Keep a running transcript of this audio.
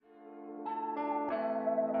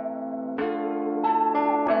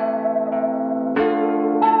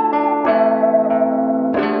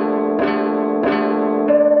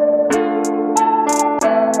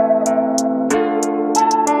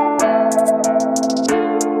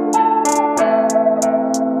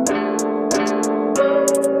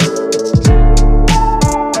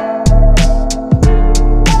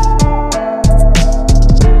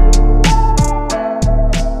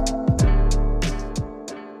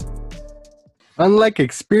Unlike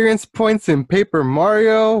experience points in Paper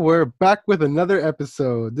Mario, we're back with another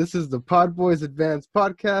episode. This is the Pod Boys Advanced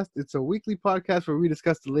Podcast. It's a weekly podcast where we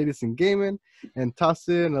discuss the latest in gaming and toss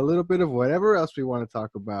in a little bit of whatever else we want to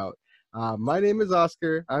talk about. My name is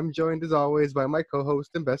Oscar. I'm joined as always by my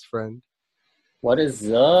co-host and best friend. What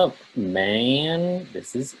is up, man?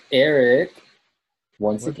 This is Eric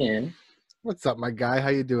once What, again. what's up, my guy? How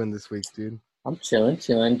you doing this week, dude? I'm chilling,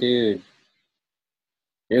 dude.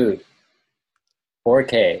 Dude,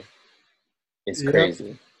 4K is Yep.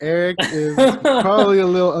 crazy. Eric is probably a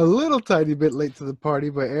little tiny bit late to the party,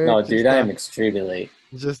 but No, Eric dude, I am extremely late.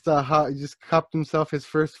 just copped himself his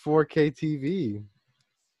first 4K TV.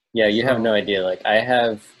 Yeah, you have no So, idea. Like, I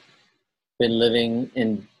have been living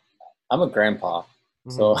in, I'm a grandpa.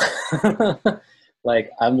 So, mhm.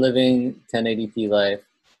 like, I'm living 1080p life.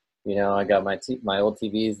 You know, I got my old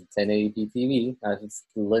TV is a 1080p TV. I've just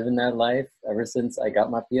living that life ever since I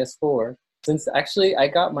got my PS4. Since actually I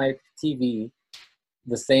got my TV at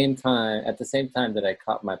the same time that I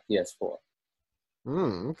caught my PS4.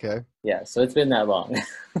 Okay. Yeah, so it's been that long.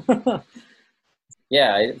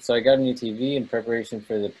 Yeah, so I got a new TV in preparation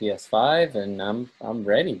for the PS5, and I'm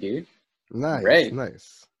ready, dude. I'm Nice, ready.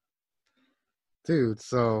 nice. Dude,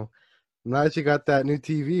 so now that you got that new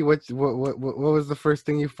TV, what was the first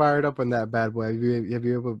thing you fired up on that bad boy? Have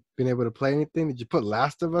you been able to play anything? Did you put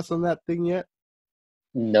Last of Us on that thing yet?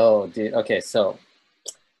 No, dude. Okay, so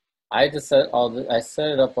I set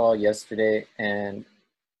it up all yesterday, and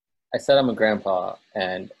I said I'm a grandpa,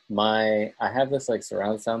 and I have this like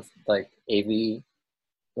surround sound like AV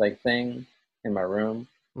like thing in my room,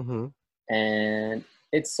 Mm-hmm. and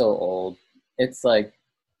it's so old. It's like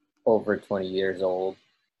over 20 years old,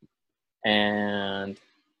 and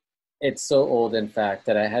it's so old in fact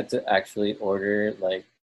that I had to actually order like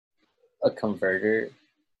a converter,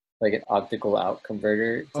 like an optical out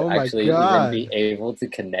converter Oh to my actually even be God. able to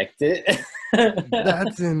connect it.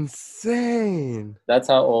 That's insane. That's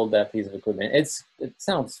how old that piece of equipment. It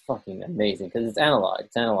sounds fucking amazing because it's analog.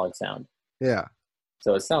 It's analog sound. Yeah.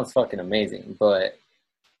 So it sounds fucking amazing, but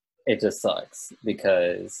it just sucks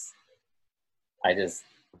because I just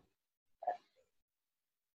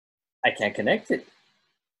I can't connect it.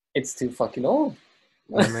 It's too fucking old.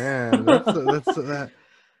 Man,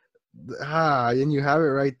 and you have it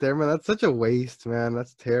right there, man. That's such a waste, man.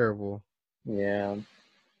 That's terrible. Yeah,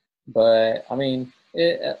 but I mean,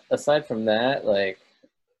 aside from that, like,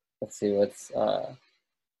 let's see, what's the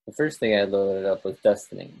first thing I loaded up was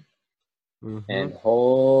Destiny, Mm-hmm. and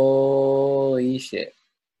holy shit,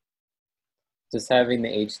 just having the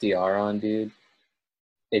HDR on, dude,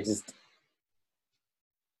 it just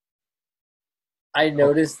I Whole,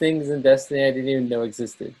 noticed things in Destiny I didn't even know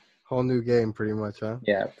existed. whole new game, pretty much, huh?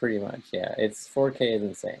 Yeah, pretty much. Yeah, it's 4K is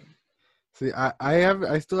insane. See,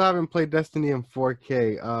 I still haven't played Destiny in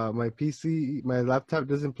 4K. My PC, my laptop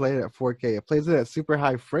doesn't play it at 4K. It plays it at super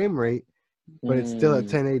high frame rate, but it's still at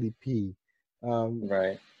Mm, 1080p. Um,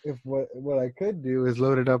 right. if what I could do is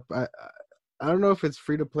load it up. I don't know if it's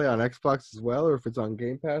free to play on Xbox as well or if it's on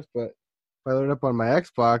Game Pass, but if I load it up on my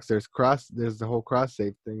Xbox, there's the whole cross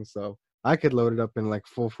save thing, so I could load it up in like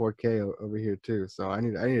full 4K over here too. So I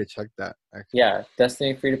need to check that actually. Yeah,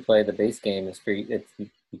 Destiny free to play. The base game is free. It's you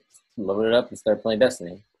load it up and start playing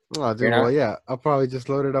Destiny. Oh, If you're dude. Well, not, yeah. I'll probably just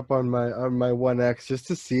load it up on my One X just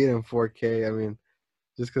to see it in 4K. I mean,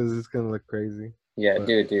 just because it's gonna look crazy. yeah, But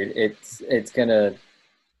dude, it's gonna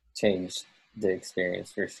change the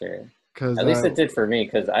experience for sure. because At least it did for me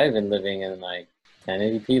because I've been living in like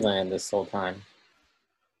 1080p land this whole time.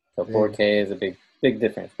 So dang. 4K is a big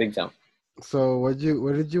difference, big jump. So what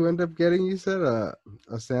did you end up getting? You said a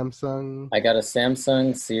Samsung. I got a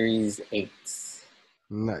Samsung Series 8.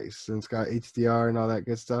 Nice, and it's got HDR and all that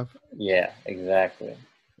good stuff. Yeah, exactly.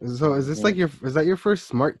 So Hmm. is that your first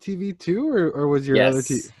smart TV too, or was your other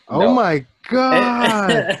TV? Yes. Oh No. my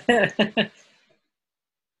God!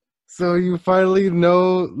 So you finally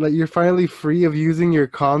know, like you're finally free of using your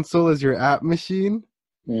console as your app machine?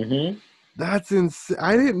 Hmm. That's insane.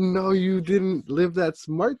 I didn't know you didn't live that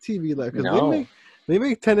smart TV life because No. they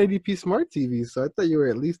make 1080p smart TVs. So I thought you were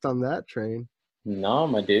at least on that train. No,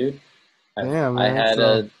 my dude. Damn, I man. had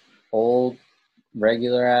So a old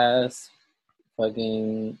regular ass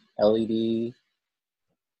fucking LED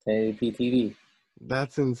 1080p TV.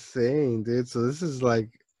 that's insane, dude. So this is like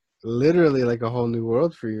literally like a whole new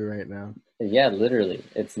world for you right now. Yeah, literally,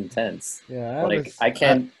 it's intense. Yeah, I have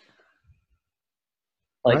a.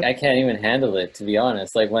 Like What? I can't even handle it to be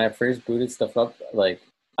honest. Like when I first booted stuff up, like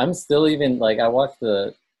I'm still even like I watched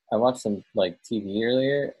some like TV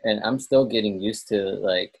earlier, and I'm still getting used to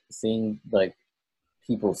like seeing like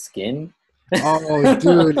people's skin. Oh,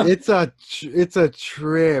 dude, it's a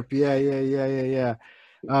trip. Yeah, yeah, yeah, yeah,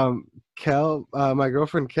 yeah. Kel, my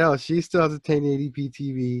girlfriend Kel, she still has a 1080p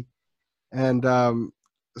TV, and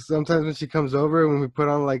sometimes when she comes over, when we put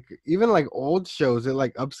on like even like old shows, it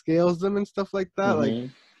like upscales them and stuff like that. Hmm.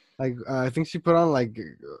 I think she put on like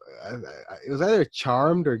it was either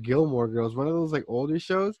Charmed or Gilmore Girls, one of those like older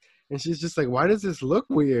shows, and she's just like, "Why does this look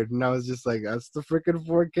weird?" And I was just like, "That's the freaking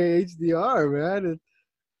 4K HDR, man.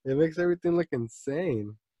 It makes everything look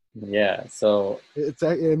insane. Yeah. So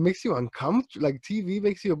It makes you uncomfortable. Like TV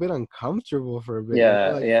makes you a bit uncomfortable for a bit, you know? yeah,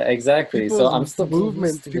 Like yeah, exactly. So I'm still getting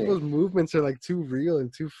used to it. people's movements are like too real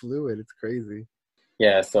and too fluid. It's crazy.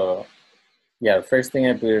 Yeah. So yeah, the first thing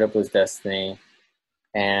I booted up was Destiny,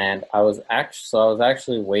 and I was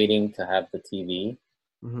actually waiting to have the TV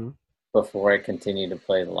Hmm. before I continued to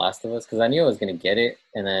play The Last of Us because I knew I was gonna get it,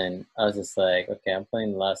 and then I was just like, okay, I'm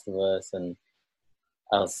playing The Last of Us, and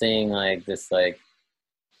I was seeing like this like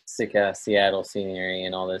sick ass Seattle scenery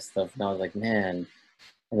and all this stuff, and I was like, man.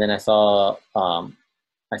 And then I saw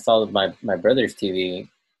my brother's TV,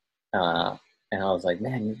 and I was like,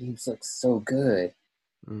 man, your games look so good.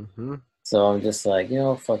 Hmm. So I'm just like,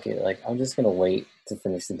 fuck it. Like I'm just gonna wait to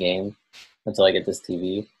finish the game until I get this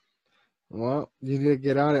TV. Well, you need to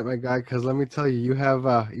get on it, my guy, because let me tell you, you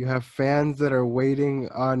have fans that are waiting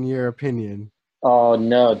on your opinion. Oh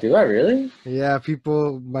no, do I really? Yeah,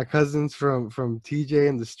 people, my cousins from TJ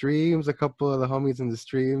in the streams, a couple of the homies in the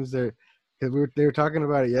streams, because they were talking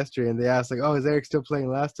about it yesterday, and they asked like, "Oh, is Eric still playing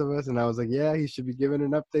Last of Us?" And I was like, "Yeah, he should be giving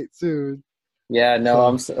an update soon." Yeah,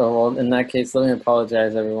 no, So, well, in that case, let me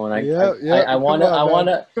apologize, everyone. yeah, yeah, come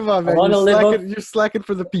on, I man, wanna live up. you're slacking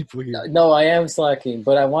for the people here. No, I am slacking,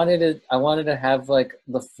 but I wanted to have like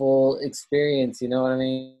the full experience. You know what I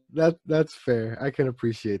mean? That's fair. I can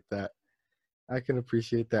appreciate that. I can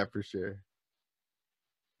appreciate that for sure.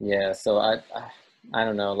 Yeah. So I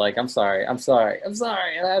don't know. Like, I'm sorry. I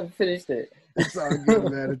haven't finished it. It's all good,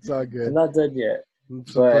 man. It's all I'm good. not done yet.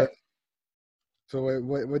 So, But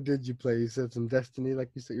what did you play? You said some Destiny, like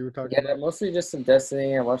you said you were talking yeah, about. mostly just some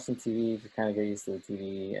Destiny. I watched some TV to kind of get used to the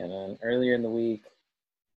TV, and then earlier in the week,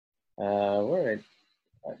 where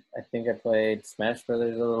I think I played Smash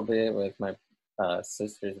Brothers a little bit with my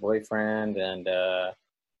sister's boyfriend, and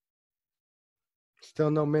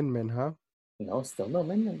Still no Min Min, huh? still no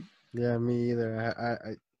minimum. Yeah, me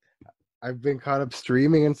either. I've been caught up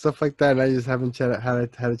streaming and stuff like that, and I just haven't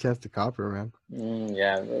had a chance to copper, man.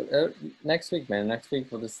 Yeah, next week, man. Next week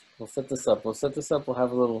we'll set this up. We'll set this up. We'll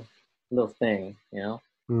have a little thing, you know.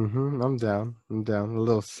 I'm down. I'm down. A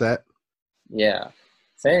little set. Yeah.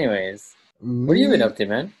 So, anyways, what have you been Me, up to,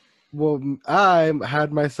 man? well, I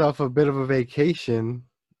had myself a bit of a vacation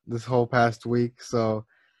this whole past week, so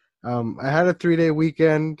I had a 3-day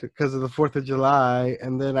weekend because of the 4th of July,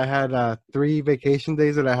 and then I had 3 vacation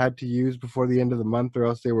days that I had to use before the end of the month, or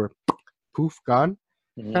else they were poof gone,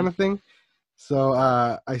 kind Hmm. of thing. So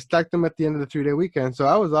I stacked them at the end of the 3-day weekend. So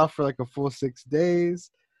I was off for like a full 6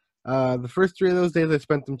 days. The first 3 of those days I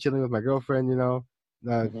spent them chilling with my girlfriend, uh,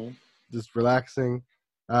 Hmm. just relaxing.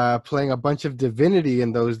 Playing a bunch of Divinity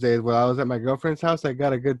in those days while I was at my girlfriend's house. I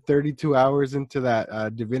got a good 32 hours into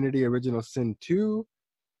that Divinity Original Sin 2.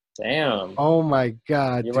 Damn, Oh my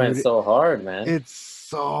God, you went dude. so hard, man. It's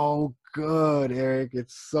so good, Eric.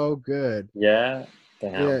 It's so good. Yeah. Yeah.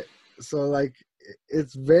 Damn. So like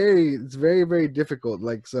it's very, very difficult.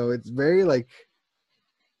 Like so it's very like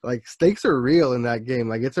stakes are real in that game.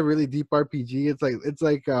 Like it's a really deep RPG. Like it's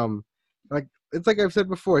like I've said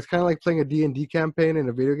before, it's kind of like playing a D&D campaign in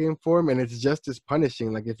a video game form, and it's just as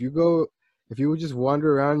punishing. Like if you would just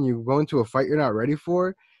wander around and you go into a fight you're not ready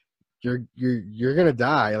for, you're gonna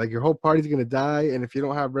die. Like your whole party's gonna die, and if you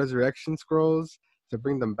don't have resurrection scrolls to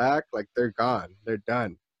bring them back, like they're gone. They're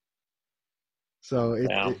done. So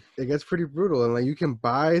Damn. it gets pretty brutal, and like you can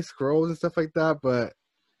buy scrolls and stuff like that, but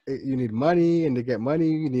you need money, and to get money,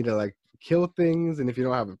 you need to like kill things, and if you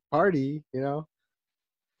don't have a party,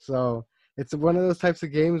 so it's one of those types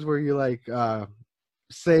of games where you like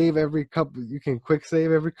save every couple. You can quick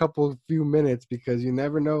save every couple few minutes because you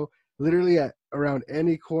never know. Literally at around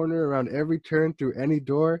any corner, around every turn, through any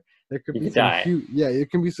door, there could You be could some die. huge. Yeah, it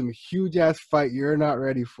can be some huge ass fight you're not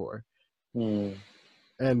ready for, Hmm.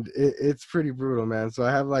 and it's pretty brutal, man. So I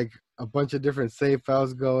have like a bunch of different save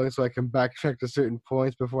files going, so I can backtrack to certain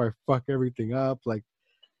points before I fuck everything up. Like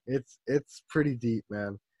it's pretty deep,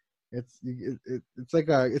 man. It's like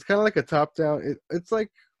it's kind of like a top down. It's like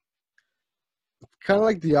kind of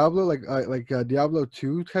like Diablo, like Diablo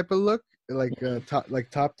 2 type of look,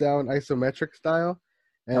 top down isometric style,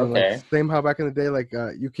 and like Okay. same how back in the day, like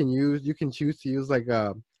you can choose to use like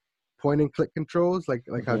point and click controls, like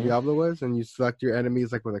how Mhm. Diablo was, and you select your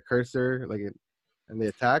enemies like with a cursor, and they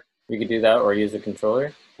attack, You could do that or use a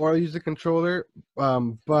controller. or use a controller.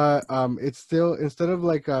 But it's still, instead of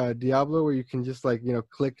like Diablo where you can just like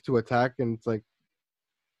click to attack and it's like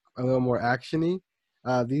a little more actiony.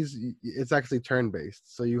 These it's actually turn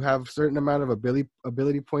based, so you have certain amount of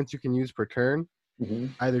ability points you can use per turn, Hmm.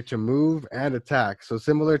 either to move and attack. So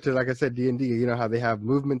similar to, like I said, D&D, you know how they have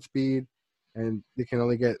movement speed, and they can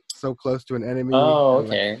only get so close to an enemy, Oh, and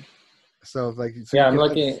like okay. so like so Yeah, you I'm can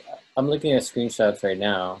looking. I'm looking at screenshots right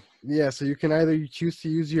now. yeah, so you can either you choose to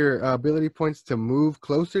use your ability points to move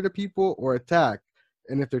closer to people or attack,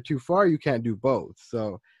 and if they're too far, you can't do both.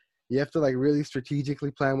 So you have to like really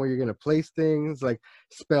strategically plan where you're gonna place things. Like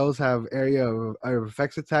spells have area of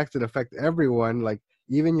effects attacks that affect everyone, like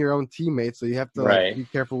even your own teammates. So you have to like Right. be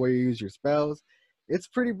careful where you use your spells. It's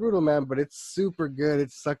pretty brutal, man, but it's super good.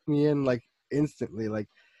 It sucked me in like instantly. Like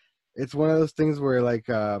it's one of those things where like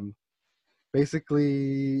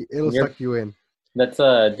basically it'll You're suck you in. that's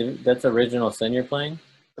Original Sin you're playing.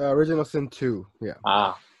 Original Sin 2, yeah.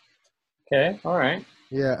 Ah. Okay. All right.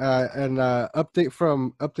 Yeah, and update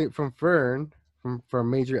from Fern from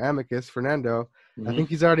Major Amicus Fernando. I Hmm. think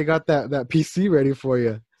he's already got that PC ready for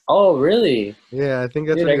you. Oh, really? Yeah, I think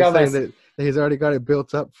that's Dude, what I he was got saying, that he's already got it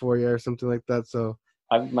built up for you or something like that. So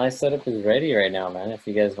my setup is ready right now, man. If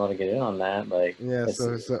you guys want to get in on that, like, yeah,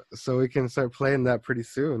 it's so we can start playing that pretty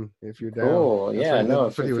soon if you're down. cool. Yeah. No,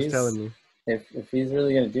 That's what he was telling me. if he's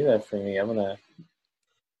really gonna do that for me, I'm gonna.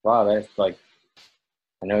 Wow, that's like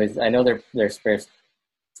I know they're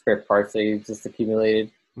spare parts that you just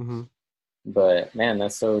accumulated, Hmm. but man,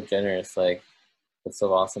 that's so generous. Like, that's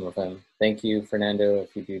so awesome of him. Thank you, Fernando.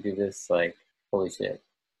 If you do this, like, holy shit.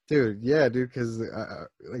 Dude, yeah, dude, because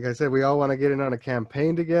like I said, we all want to get in on a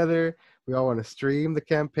campaign together. We all want to stream the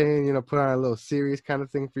campaign, put on a little series kind of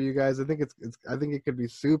thing for you guys. I think I think it could be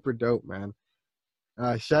super dope, man.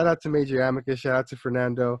 Shout out to Major Amicus, shout out to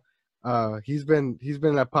Fernando. He's been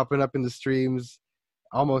popping up in the streams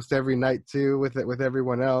almost every night too with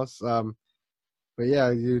everyone else. But yeah,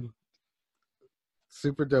 dude,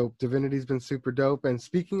 super dope. Divinity's been super dope. And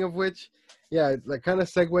speaking of which, yeah, like kind of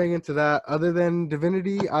segueing into that. Other than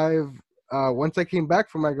Divinity, I've once I came back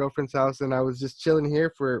from my girlfriend's house and I was just chilling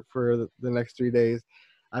here for the next 3 days.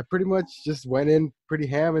 I pretty much just went in pretty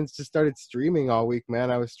ham and just started streaming all week, man.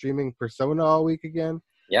 I was streaming Persona all week again.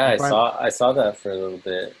 Yeah, I find I saw that for a little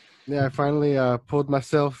bit. Yeah, I finally pulled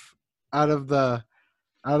myself out of the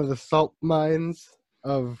salt mines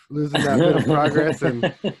of losing that bit of progress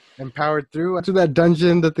and powered through to that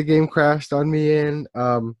dungeon that the game crashed on me in.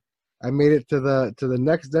 I made it to the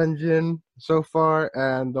next dungeon so far,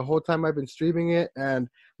 and the whole time I've been streaming it, and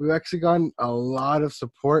we've actually gotten a lot of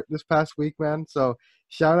support this past week, man. So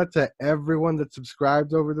shout out to everyone that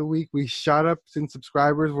subscribed over the week. We shot up since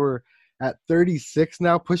subscribers were at 36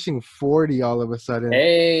 now, pushing 40 all of a sudden,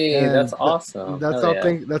 Hey, that's and awesome. Hell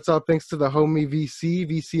yeah. that's all thanks to the homie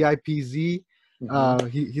VCIPZ. Hmm.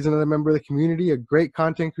 He's another member of the community, a great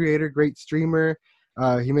content creator, great streamer.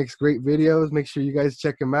 He makes great videos. Make sure you guys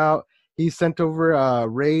check him out. He sent over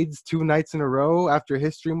raids 2 nights in a row after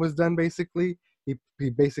his stream was done. Basically, he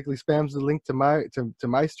basically spams the link to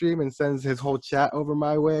my stream and sends his whole chat over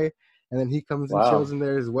my way, and then he comes and Wow. chills in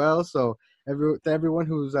there as well. So to everyone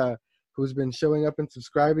who's been showing up and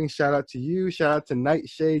subscribing, shout out to you. Shout out to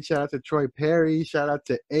Nightshade. Shout out to Troy Perry. Shout out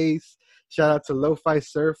to Ace. Shout out to Lo-Fi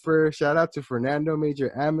Surfer. Shout out to Fernando Major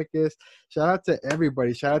Amicus. Shout out to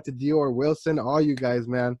everybody. Shout out to Dior Wilson. All you guys,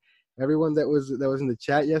 man. Everyone that was in the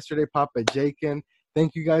chat yesterday. Papa Jakin.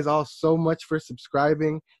 Thank you guys all so much for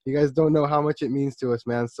subscribing. You guys don't know how much it means to us,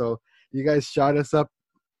 man. So you guys shot us up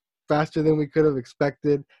faster than we could have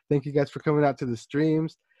expected. Thank you guys for coming out to the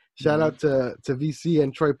streams. Shout Hmm. out to VC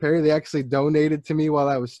and Troy Perry. They actually donated to me while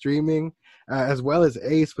I was streaming, as well as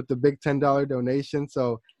Ace with the big $10 donation.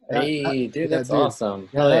 So Hey, dude, yeah, that's dude, awesome.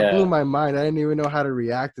 yeah, Hell that blew yeah. my mind. I didn't even know how to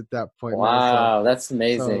react at that point, man. Wow, that's So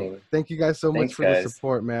amazing. thank you guys so much Thanks, for the guys.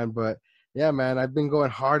 support, man. But yeah, man, I've been going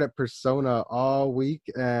hard at Persona all week,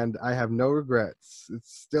 and I have no regrets.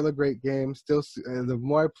 It's still a great game. Still, the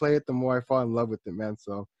more I play it, the more I fall in love with it, man.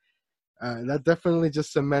 So that definitely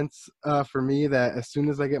just cements for me that as soon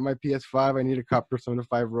as I get my PS5, I need to cop Persona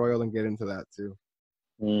 5 Royal and get into that too.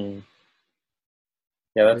 Mm.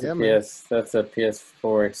 Yeah, But yeah, man. That's a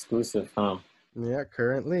PS4 exclusive, huh? Yeah,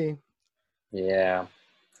 currently. Yeah,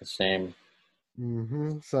 it's a shame.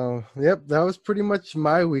 So, yep, that was pretty much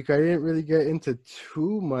my week. I didn't really get into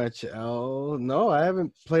too much else. No, I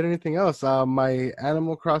haven't played anything else. My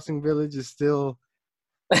Animal Crossing village is still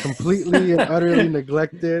completely and utterly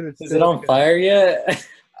neglected. It's Is it still on fire yet?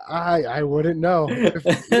 I wouldn't know if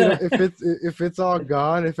if it's all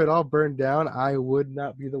gone, if it all burned down, I would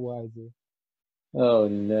not be the wiser. Oh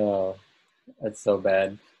no, that's so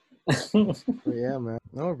bad. But yeah, man.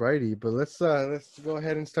 Alrighty, but let's go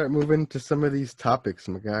ahead and start moving to some of these topics,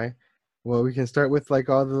 my guy. Well, we can start with like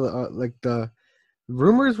all the like the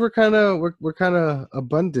rumors were kind of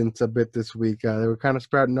abundant a bit this week. They were kind of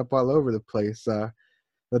sprouting up all over the place.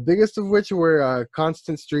 The biggest of which were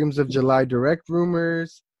constant streams of July Direct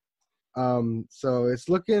rumors. So it's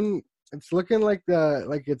looking like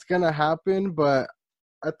it's gonna happen, but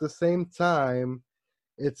at the same time,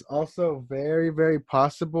 it's also very, very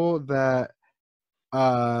possible that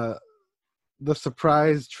uh the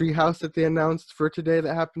surprise treehouse that they announced for today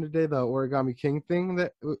that happened today, the Origami King thing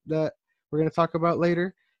that we're gonna talk about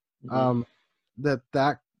later, Mhm. um, that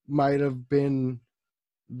might have been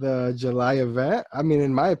the July event. I mean,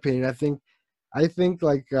 in my opinion, I think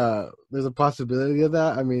like there's a possibility of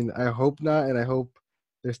that. I mean, I hope not, and I hope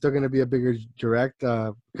there's still going to be a bigger direct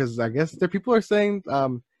because I guess there people are saying it's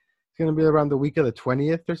going to be around the week of the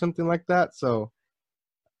 20th or something like that. So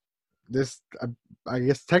this I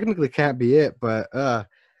guess technically can't be it, but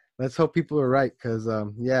let's hope people are right because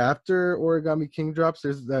yeah, after Origami King drops,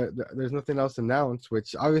 there's nothing else announced,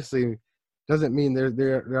 which obviously doesn't mean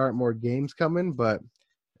there aren't more games coming, but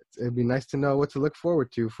it'd be nice to know what to look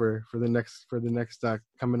forward to for the next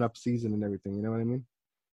coming up season and everything. You know what I mean?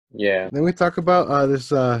 Yeah. Then we talk about this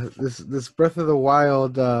Breath of the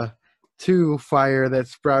Wild 2 fire that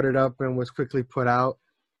sprouted up and was quickly put out.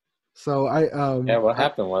 So Yeah, what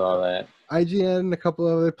happened with all that? IGN and a couple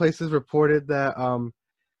of other places reported that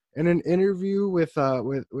in an interview with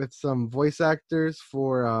some voice actors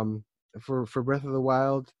for Breath of the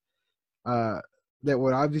Wild, uh, that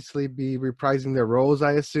would obviously be reprising their roles,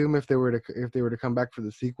 I assume, if they were to come back for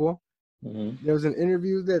the sequel. Hmm. There was an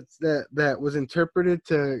interview that was interpreted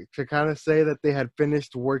to kind of say that they had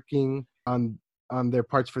finished working on their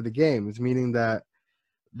parts for the games, meaning that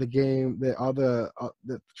the game that all the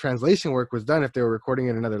translation work was done if they were recording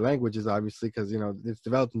it in other languages, obviously, because it's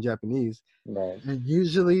developed in Japanese. Right. And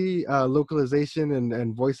usually localization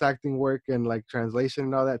and voice acting work and like translation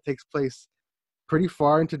and all that takes place pretty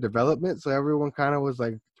far into development. So everyone kind of was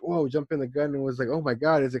like, whoa, jump in the gun and was like, oh my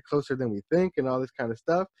God, is it closer than we think? And all this kind of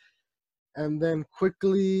stuff. And then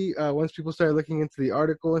quickly, once people started looking into the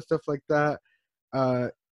article and stuff like that, uh,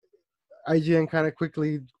 IGN kind of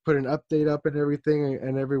quickly put an update up and everything,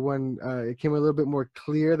 and everyone, it came a little bit more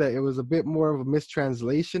clear that it was a bit more of a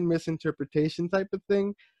mistranslation, misinterpretation type of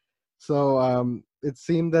thing. So it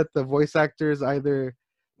seemed that the voice actors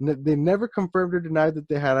they never confirmed or denied that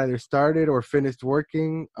they had either started or finished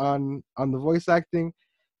working on the voice acting,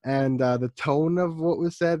 and the tone of what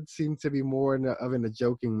was said seemed to be more in a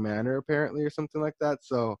joking manner, apparently, or something like that.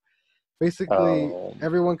 So basically, Oh,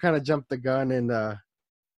 everyone kind of jumped the gun and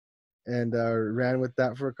ran with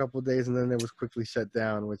that for a couple of days, and then it was quickly shut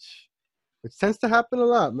down, which tends to happen a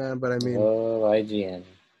lot, man. But oh, IGN.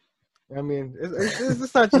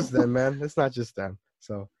 it's not just them, man. It's not just them.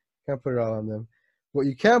 So can't put it all on them. What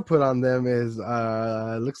you can put on them is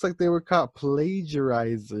looks like they were caught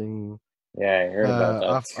plagiarizing Yeah, I heard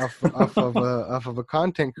about that. off of a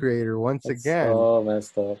content creator once That's again. so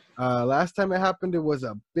messed up. Last time it happened, it was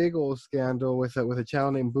a big old scandal with a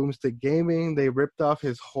channel named Boomstick Gaming. They ripped off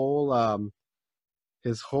his whole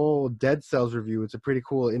Dead Cells review. It's a pretty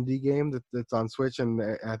cool indie game that's on Switch and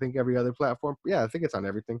I think every other platform. Yeah, I think it's on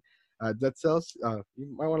everything. Dead Cells,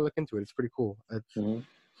 you might want to look into it. It's pretty cool. Hmm.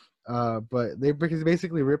 But they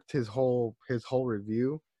basically ripped his whole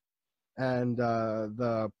review, and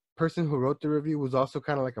the person who wrote the review was also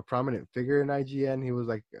kind of like a prominent figure in IGN. He was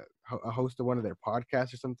like a host of one of their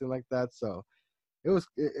podcasts or something like that. So it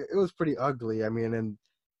was pretty ugly. I mean, and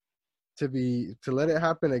to let it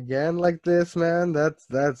happen again like this, man, that's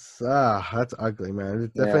ugly, man.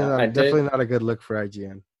 It's Yeah, I definitely did. not a good look for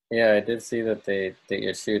IGN. Yeah, I did see that they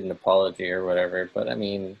issued an apology or whatever. But I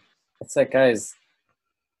mean, it's that guy's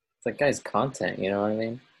it's that guy's content. You know what I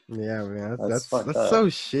mean? Yeah, man, That's fucked that's up. so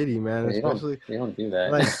shitty, man. Yeah, Especially you don't do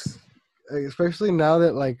that. like especially now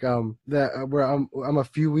that where I'm a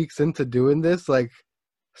few weeks into doing this, like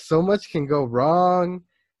so much can go wrong,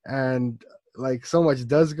 and like so much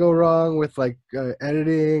does go wrong with like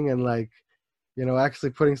editing and like actually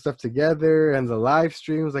putting stuff together and the live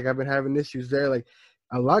streams. Like I've been having issues there. Like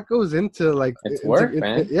a lot goes into like It's work,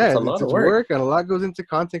 man. yeah, It's a lot of it's work. work, and a lot goes into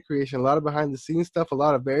content creation, a lot of behind the scenes stuff, a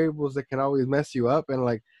lot of variables that can always mess you up, and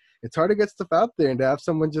like it's hard to get stuff out there and to have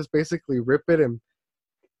someone just basically rip it. And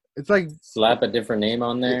it's like Slap a different name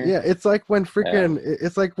on there. yeah, it's like when Yeah.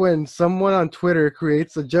 it's like when someone on Twitter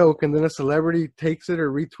creates a joke and then a celebrity takes it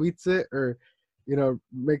or retweets it or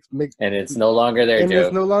make And it's no longer their and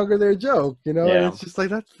it's joke. no longer their joke, and Yeah. it's just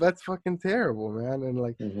like that's fucking terrible, man. And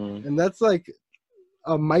like, Mm-hmm. and that's like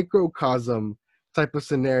a microcosm type of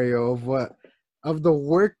scenario of the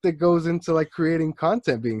work that goes into like creating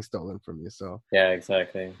content being stolen from you. So Yeah,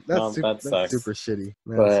 exactly. No, that that's sucks. super shitty,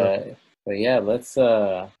 man. So But yeah, let's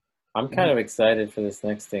I'm kind mhm. of excited for this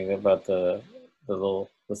next thing about the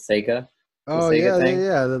Sega. The Oh Sega yeah, thing.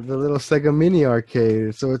 the little Sega Mini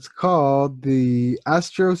arcade. So it's called the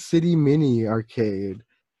Astro City Mini Arcade,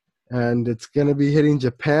 and it's gonna be hitting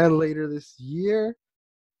Japan later this year.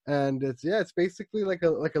 And it's basically like a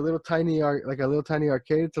little tiny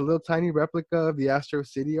arcade. It's a little tiny replica of the Astro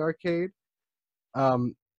City arcade.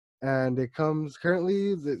 Um, and it comes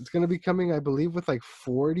currently. It's gonna be coming, I believe, with like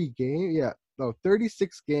 40 games. Yeah, no,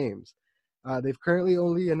 36 games. They've currently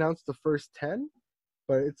only announced the first 10,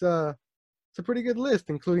 but it's a pretty good list,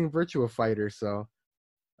 including Virtua Fighter. So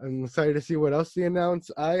I'm excited to see what else they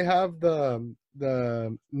announce. I have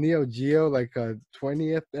the Neo Geo like a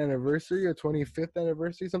 20th anniversary or 25th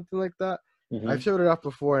anniversary, something like that. I've Mm-hmm. showed it off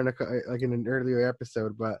before like in an earlier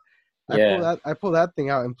episode, but Yeah, I pull that thing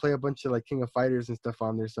out and play a bunch of like King of Fighters and stuff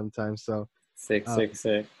on there sometimes. So sick, uh, sick,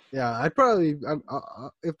 sick. yeah, I'd probably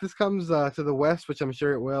if this comes to the West, which I'm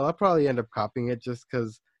sure it will, I'll probably end up copying it just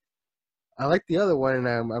because I like the other one,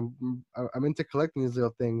 and I'm into collecting these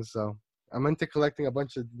little things. So I'm into collecting a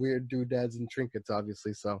bunch of weird doodads and trinkets,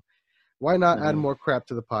 obviously. So why not add Mm-hmm. more crap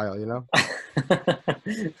to the pile?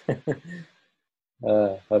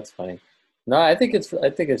 That's funny. No, I think it's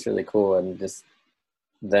really cool, and just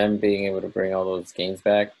them being able to bring all those games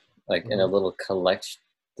back, like in a Hmm. little collection.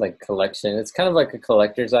 It's kind of like a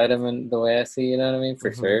collector's item in the way I see. You know what I mean?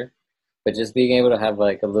 For Hmm. sure. But just being able to have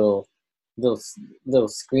like a little, little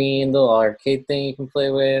screen, little arcade thing you can play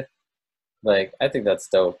with, like I think that's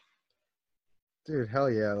dope. Dude, hell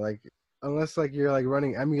yeah! Like unless like you're like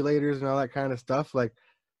running emulators and all that kind of stuff, like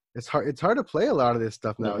it's hard to play a lot of this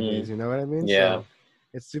stuff nowadays. Hmm. You know what I mean? Yeah, So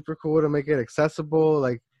it's super cool to make it accessible.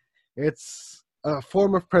 Like it's a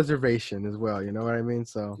form of preservation as well. You know what I mean?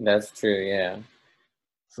 that's true. Yeah,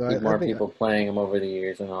 So keep I more think people playing them over the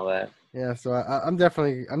years and all that. yeah. So I'm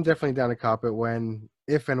definitely down to cop it when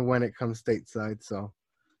if and when it comes stateside. So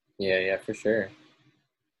Yeah, yeah, for sure.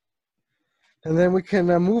 and then we can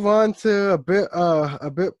move on to a bit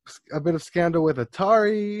of scandal with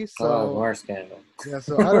Atari. Oh, So more scandal. yeah,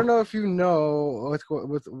 so I don't know if you know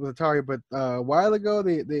with Atari, but a while ago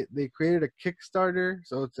they created a Kickstarter.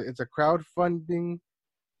 So it's a crowdfunding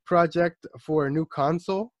project for a new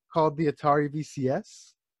console called the Atari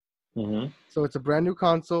VCS. Hmm. So it's a brand new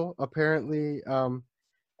console apparently,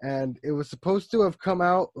 and it was supposed to have come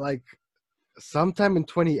out like sometime in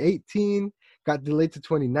 2018, got delayed to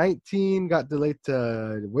 2019, got delayed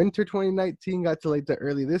to winter 2019, got delayed to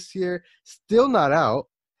early this year. Still not out.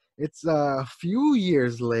 It's a few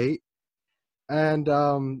years late, and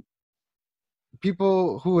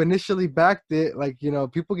people who initially backed it, like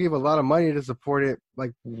people gave a lot of money to support it,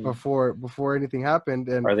 like Hmm. before anything happened,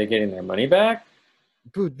 and Are they getting their money back?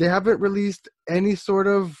 dude, they haven't released any sort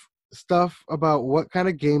of stuff about what kind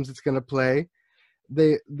of games it's gonna play.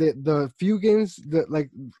 The few games that like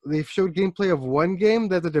they showed gameplay of one game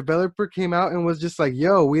that the developer came out and was just like,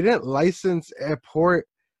 yo, we didn't license a port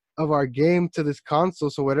of our game to this console,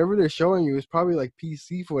 so whatever they're showing you is probably like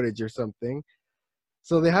PC footage or something.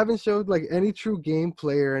 So they haven't showed like any true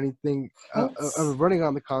gameplay or anything What? of running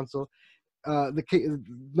on the console.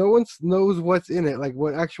 No one knows what's in it, like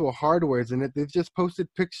what actual hardware is in it. They've just posted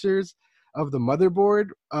pictures of the motherboard,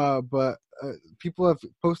 but people have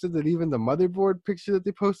posted that even the motherboard picture that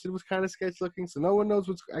they posted was kind of sketch looking. So no one knows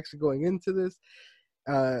what's actually going into this.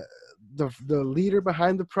 Uh, the leader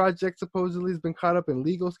behind the project supposedly has been caught up in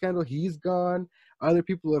legal scandal. He's gone. Other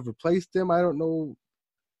people have replaced him. I don't know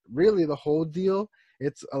really the whole deal.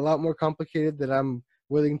 It's a lot more complicated than I'm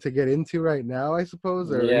willing to get into right now, I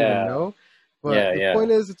suppose, or even Yeah, know. But yeah, the yeah. point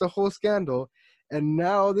is, it's a whole scandal. And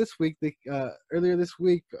now this week, earlier this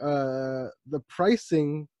week, the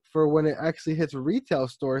pricing for when it actually hits retail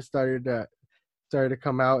stores started to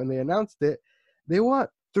come out, and they announced it. They want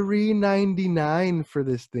 $3.99 for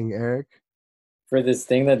this thing, Eric. For this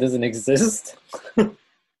thing that doesn't exist.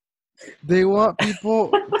 They want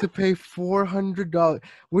people to pay $400,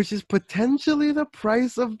 which is potentially the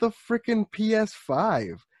price of the freaking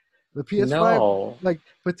PS5. The PS5, No. like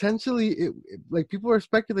potentially, like people are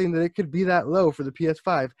speculating that it could be that low for the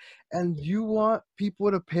PS5, and you want people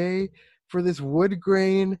to pay for this wood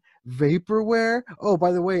grain vaporware. Oh,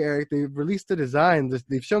 by the way, Eric, they released the design.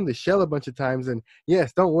 They've shown the shell a bunch of times, and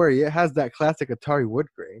yes, don't worry, it has that classic Atari wood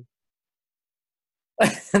grain.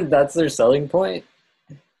 That's their selling point.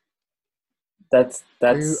 That's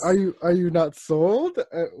Are you not sold?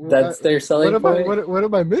 that's their selling point. What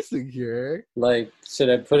am I missing here? Like, should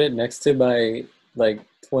I put it next to my like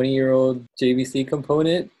 20-year-old JVC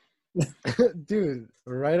component Dude,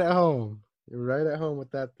 right at home. You're right at home with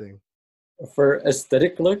that thing. for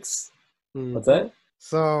aesthetic looks? What's Hmm. that?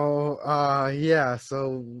 So, yeah.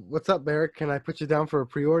 So, what's up, Barrett? Can I put you down for a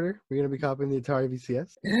pre-order? We're gonna be copying the Atari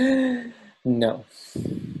VCS. No,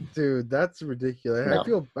 Dude, that's ridiculous.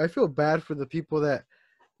 no. I feel bad for the people that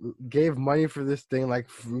gave money for this thing like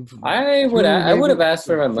two, I would maybe have asked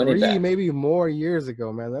for my money three, back. maybe more years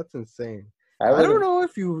ago, man. That's insane. I I would don't have, know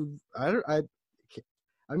if you,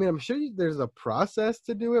 I mean, I'm sure there's a process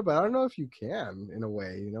to do it, but I don't know if you can in a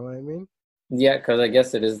way. You know what I mean? yeah, because I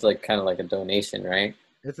guess it is like kind of like a donation, right?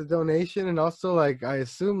 It's a donation, and also like I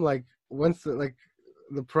assume like once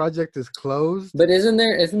the project is closed, But isn't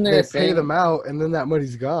there they a pay them thing? out, and then that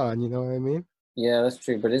money's gone. You know what I mean? Yeah, that's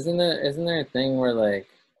true. But isn't there a thing where like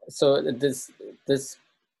so this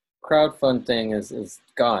crowdfund thing is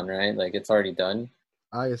gone, right? Like it's already done.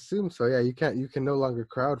 I assume so. Yeah, you can no longer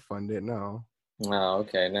crowdfund it. No. Oh,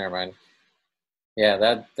 okay, never mind. Yeah,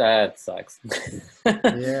 that sucks.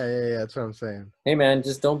 Yeah. That's what I'm saying. Hey man,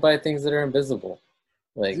 just don't buy things that are invisible.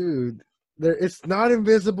 Like, Dude, it's not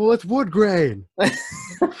invisible, it's wood grain.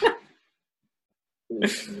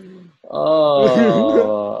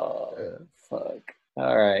 oh, fuck.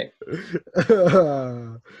 All right.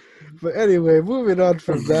 But anyway, moving on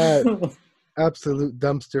from that absolute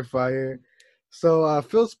dumpster fire. So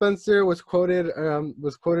Phil Spencer was quoted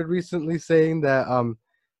recently saying that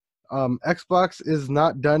Xbox is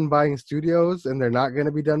not done buying studios, and they're not going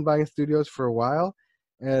to be done buying studios for a while.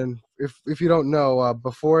 And if you don't know,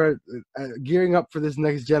 before gearing up for this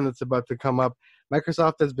next gen that's about to come up,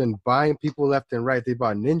 Microsoft has been buying people left and right. They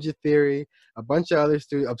bought Ninja Theory, a bunch of other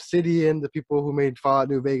studios, Obsidian, the people who made Fallout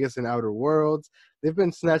New Vegas and Outer Worlds. They've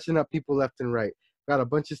been snatching up people left and right. Got a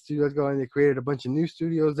bunch of studios going. They created a bunch of new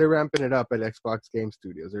studios. They're ramping it up at Xbox Game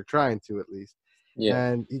Studios. They're trying to, at least. Yeah.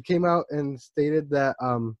 And he came out and stated that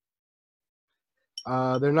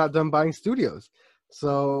they're not done buying studios.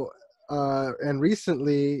 So, and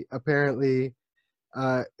recently, apparently,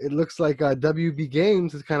 it looks like WB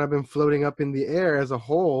Games has kind of been floating up in the air as a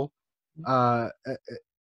whole,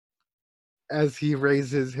 as he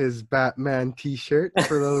raises his Batman T-shirt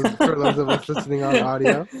for those of us listening on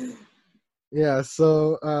audio. Yeah,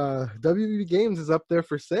 so WB Games is up there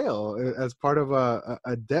for sale as part of a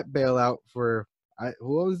debt bailout for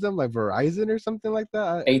who owns them, like Verizon or something like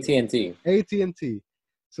that. AT&T. AT&T.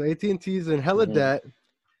 So AT&T is in hella debt,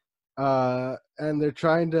 and they're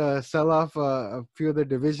trying to sell off a few of their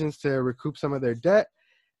divisions to recoup some of their debt,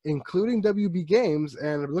 including WB Games.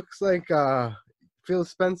 And it looks like Phil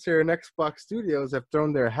Spencer and Xbox Studios have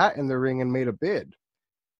thrown their hat in the ring and made a bid.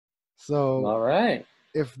 So All right.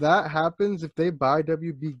 if that happens, if they buy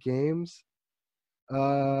WB Games,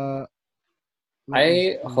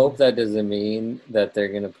 I hope that doesn't mean that they're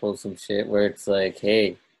gonna pull some shit where it's like,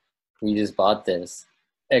 hey, we just bought this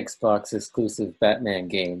Xbox exclusive Batman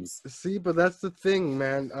games. see, but that's the thing,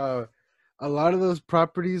 man. A lot of those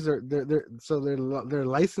properties are they're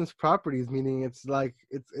licensed properties, meaning it's like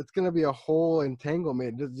it's gonna be a whole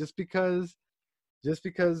entanglement just because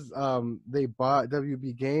they bought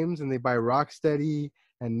WB Games and they buy Rocksteady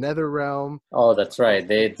and NetherRealm. Oh, that's right.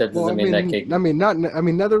 That Well, doesn't mean that kid. I mean, not. I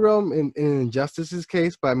mean, NetherRealm in Injustice's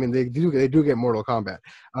case, but I mean, they do get Mortal Kombat.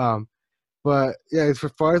 But yeah, as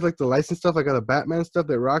far as like the license stuff, like the Batman stuff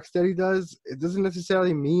that Rocksteady does, it doesn't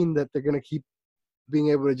necessarily mean that they're gonna keep being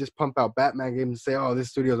able to just pump out Batman games and say, "Oh, this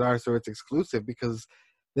studio's ours, so it's exclusive," because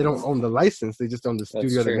they don't own the license; they just own the That's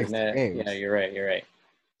studio that true. makes the games. Yeah, you're right. You're right.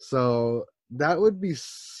 So that would be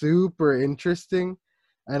super interesting,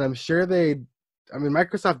 and I'm sure I mean,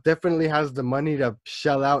 Microsoft definitely has the money to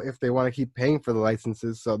shell out if they want to keep paying for the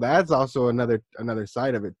licenses. So that's also another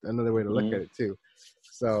side of it, another way to look at it too.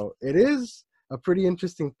 So it is a pretty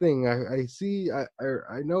interesting thing.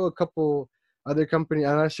 I know a couple other companies.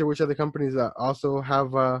 I'm not sure which other companies also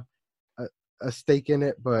have a stake in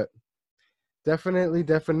it, but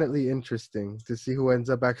definitely interesting to see who ends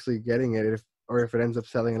up actually getting it, if it ends up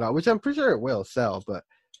selling it out, which I'm pretty sure it will sell. But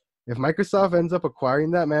if Microsoft ends up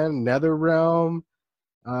acquiring that, man, NetherRealm,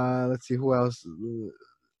 let's see who else,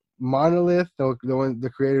 Monolith,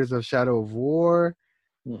 the creators of Shadow of War,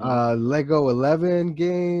 Lego 11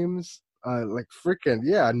 games, like freaking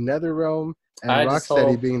NetherRealm and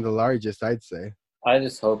Rocksteady being the largest, I'd say. I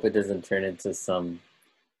just hope it doesn't turn into some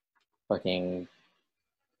fucking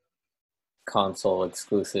console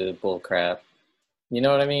exclusive bullcrap. You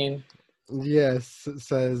know what I mean? Yes,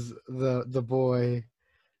 says the boy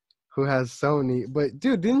who has Sony. But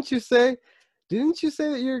dude, didn't you say Didn't you say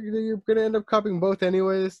that you're gonna end up copying both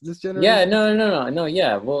anyways this Yeah, generation? no.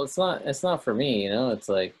 Yeah, well, it's not for me. It's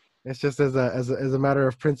like, It's just as a matter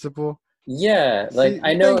of principle. yeah, like See,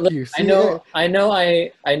 thank you. See, I know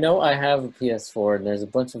I have a PS4, and there's a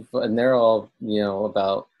bunch of, and they're all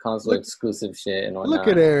about console look exclusive shit and look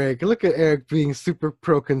at whatnot. Eric. Look at Eric being super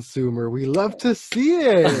pro consumer. We love to see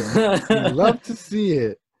it. We love to see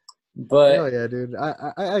it. But Hell yeah, dude.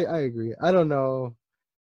 I agree. I don't know.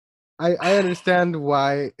 I understand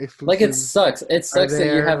why like, it exclusives sucks. It are sucks that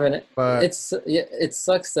you there, haven't. but It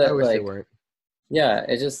sucks I that, wish they like, weren't. yeah,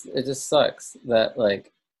 it just sucks that,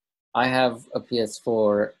 like, I have a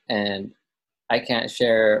PS4 and I can't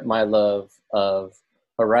share my love of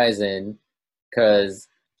Horizon because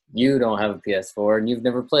you don't have a PS4 and you've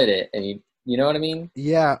never played it, and you know what I mean?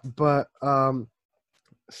 Yeah, but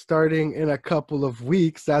starting in a couple of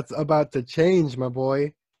weeks, that's about to change, my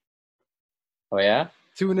boy. Oh yeah?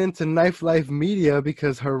 Tune into Knife Life Media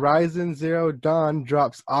because Horizon Zero Dawn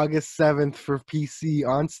drops August 7th for PC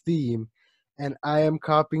on Steam, and I am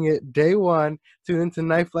copying it day one. Tune into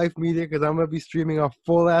Knife Life Media because I'm gonna be streaming a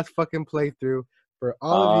full ass fucking playthrough for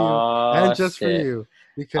all of you and Oh just for shit. you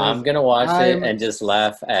I'm because gonna watch it I'm and just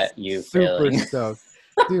laugh at you super failing. stoked,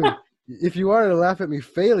 dude. If you wanted to laugh at me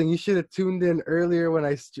failing, you should have tuned in earlier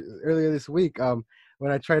earlier this week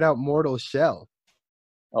when I tried out Mortal Shell.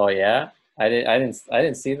 Oh yeah? I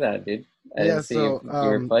didn't see that, dude. I didn't Yeah, see so you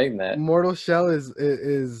were playing that. Mortal Shell is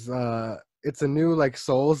it's a new like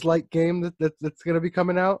Souls-like game that's gonna be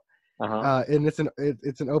coming out, Uh-huh. and it's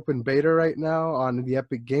an open beta right now on the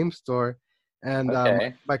Epic Game Store, and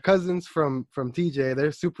Okay. my cousins from TJ,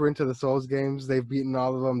 they're super into the Souls games. They've beaten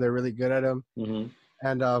all of them. They're really good at them, Mm-hmm.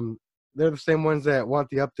 and they're the same ones that want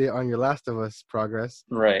the update on your Last of Us progress.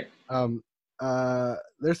 Right. um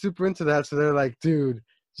they're super into that, so they're like, dude,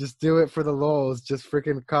 just do it for the lols, just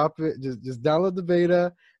freaking copy it, just download the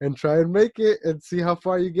beta and try and make it and see how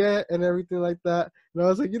far you get and everything like that. And I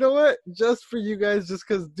was like, you know what, just for you guys, just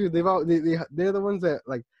because, dude, they're the ones that,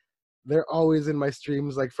 like, they're always in my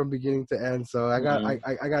streams, like, from beginning to end, so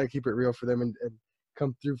Mm-hmm. I gotta keep it real for them and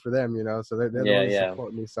come through for them, so they're the Yeah, ones that yeah.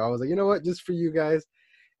 support me. So I was like, you know what, just for you guys.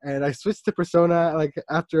 And I switched to Persona, like,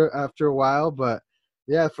 after a while, but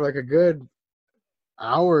yeah, for like a good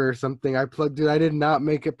hour or something, dude, I did not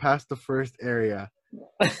make it past the first area.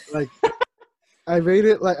 Like, I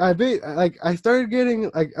started getting,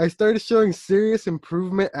 like, I started showing serious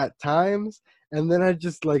improvement at times, and then I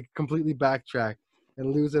just, like, completely backtrack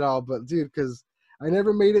and lose it all. But dude, because I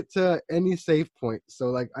never made it to any save point, so,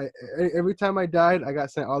 like, every time I died, I got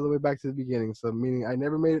sent all the way back to the beginning. So meaning I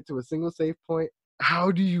never made it to a single save point. How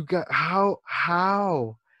do you guys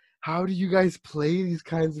how do you guys play these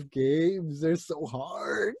kinds of games? They're so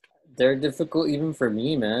hard. They're difficult even for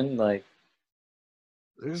me, man. Like,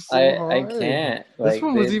 They're so I hard. can't. This Like,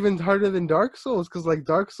 one was they even harder than Dark Souls, because, like,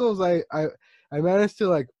 Dark Souls, I managed to,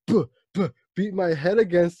 like, beat my head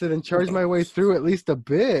against it and charge my way through at least a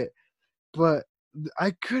bit, but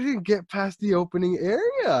I couldn't get past the opening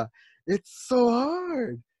area. It's so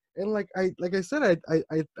hard. And, like I said, I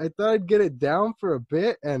thought I'd get it down for a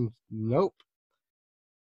bit, and nope.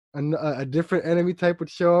 A different enemy type would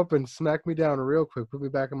show up and smack me down real quick, put me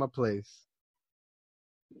back in my place.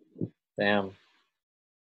 damn.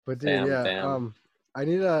 But dude, Damn, yeah, damn. I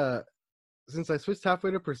need a since I switched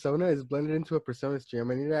halfway to Persona, it's blended into a Persona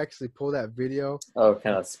stream. I need to actually pull that video Oh,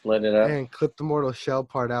 kind of split it up. and clip the Mortal Shell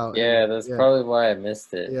part out, and Yeah, that's yeah, probably why I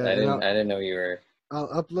missed it. yeah, and I didn't know you were. I'll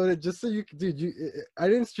upload it just so you can, dude. I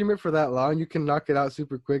didn't stream it for that long. You can knock it out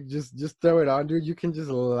super quick. Just throw it on, dude. You can just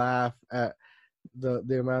laugh at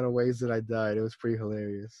the amount of ways that I died. It was pretty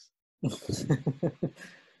hilarious.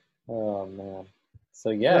 Oh man.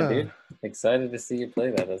 So yeah, dude. Excited to see you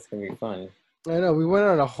play that. That's gonna be fun. I know we went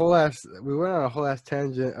on a whole ass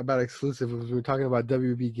tangent about exclusives. We were talking about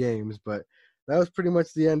WB games, but that was pretty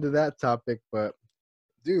much the end of that topic. But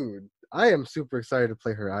dude, I am super excited to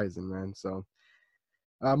play Horizon, man. So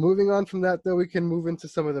moving on from that, though, we can move into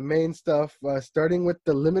some of the main stuff, starting with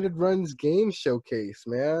the limited runs game showcase,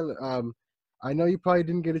 man. I know you probably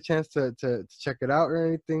didn't get a chance to check it out or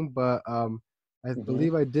anything, but I Hmm.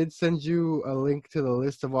 believe I did send you a link to the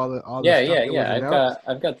list of all the Yeah, stuff yeah, that was yeah. announced.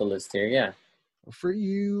 I've got the list here. Yeah. For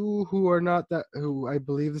you who are not that, who I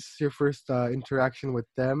believe this is your first interaction with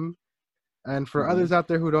them, and for Hmm. others out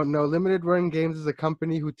there who don't know, Limited Run Games is a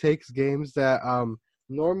company who takes games that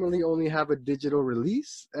normally only have a digital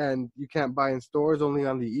release and you can't buy in stores, only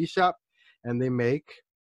on the eShop, and they make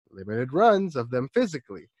limited runs of them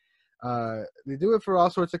physically. They do it for all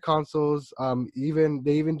sorts of consoles. They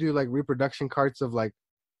even do like reproduction carts of like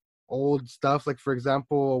old stuff. Like, for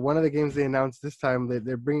example, one of the games they announced this time,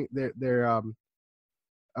 they're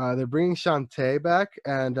they're bringing Shantae back,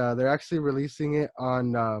 and they're actually releasing it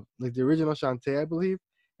on like the original Shantae, I believe,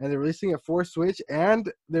 and they're releasing it for Switch,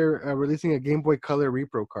 and they're releasing a Game Boy Color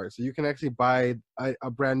repro card, so you can actually buy a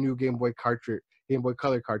brand new Game Boy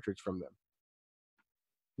Color cartridge from them.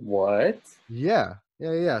 What? Yeah.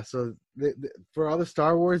 So for all the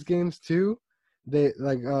Star Wars games too, they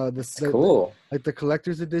like That's cool. like the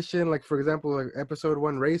collector's edition, like for example, like Episode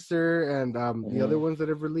 1 Racer and the other Mhm. ones that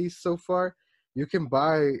have released so far, you can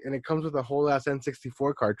buy, and it comes with a whole ass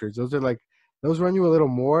N64 cartridge. Those run you a little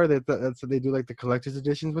more. That's what they do, like the collector's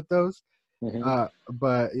editions with those. Mhm.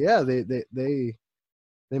 But yeah,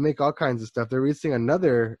 they make all kinds of stuff. They're releasing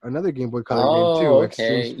another Game Boy Color game Oh, too,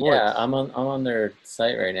 Extreme okay. Yeah, Sports. I'm on their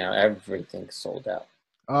site right now. Everything's sold out.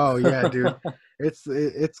 Oh yeah, dude.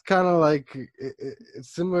 It's kind of like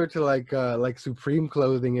it's similar to like Supreme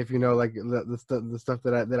clothing, if you know, like the stuff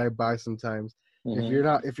that I buy sometimes. Hmm.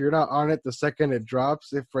 If you're not on it the second it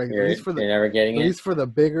drops, if like You're never getting at it? least for the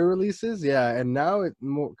bigger releases, yeah. And now it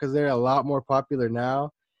more because they're a lot more popular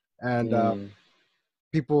now, and Mm,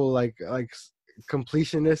 people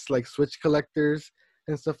completionists, like Switch collectors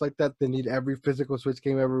and stuff like that. They need every physical Switch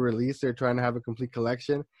game ever released. They're trying to have a complete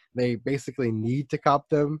collection. They basically need to cop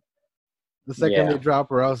them the second they yeah. drop,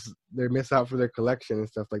 or else they miss out for their collection and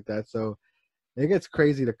stuff like that. So it gets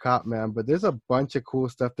crazy to cop, man. But there's a bunch of cool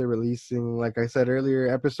stuff they're releasing. Like I said earlier,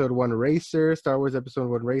 Episode 1 Racer, Star Wars Episode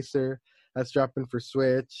 1 Racer, that's dropping for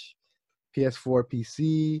Switch, PS4,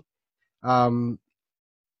 PC. Um,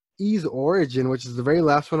 Ease Origin, which is the very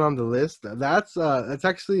last one on the list. That's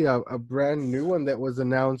actually a brand new one that was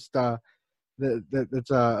announced.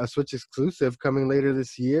 That's a Switch exclusive coming later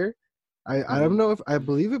this year. I Hmm. don't know, if I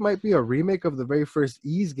believe it might be a remake of the very first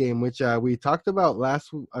Ease game, which we talked about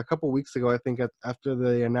a couple weeks ago. I think after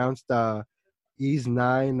they announced Ease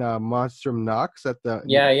 9 Monstrum Nox at the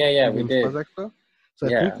Yeah, New we Games Plus did. Expo. So I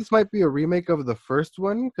think Yeah. this might be a remake of the first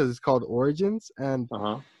one because it's called Origins, and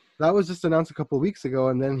Uh-huh. that was just announced a couple weeks ago.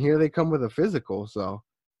 And then here they come with a physical, so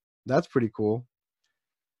that's pretty cool.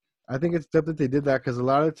 I think it's dope that they did that because a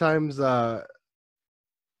lot of times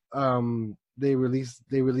they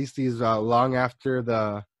release these long after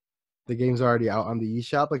the game's already out on the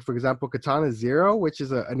eShop. Like for example, Katana Zero, which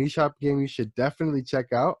is an eShop game you should definitely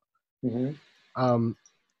check out. Hmm. Um,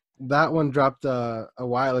 that one dropped a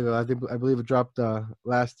while ago. I believe it dropped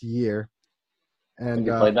last year, Have and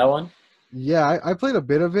you played that one? yeah, I played a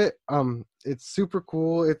bit of it. It's super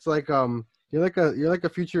cool. It's like you're like a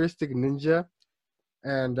futuristic ninja,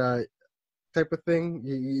 and type of thing.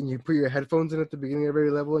 You put your headphones in at the beginning of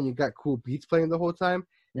every level, and you got cool beats playing the whole time.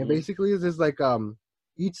 And Hmm. basically, it's just like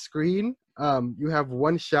each screen, you have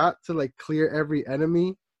one shot to like clear every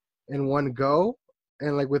enemy in one go,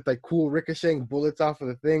 and like with like cool ricocheting bullets off of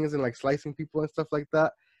the things and like slicing people and stuff like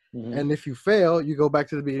that. Hmm. And if you fail, you go back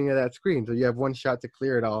to the beginning of that screen. So you have one shot to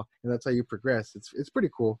clear it all, and that's how you progress. It's pretty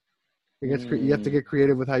cool. You have to Mm. get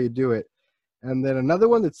creative with how you do it. And then another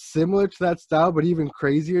one that's similar to that style, but even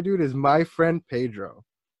crazier, dude, is My Friend Pedro.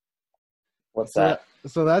 What's So that that?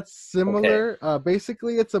 so that's Okay. similar.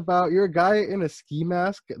 Basically, it's about you're a guy in a ski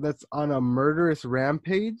mask that's on a murderous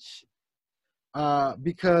rampage.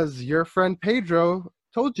 Because your friend Pedro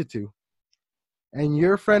told you to, and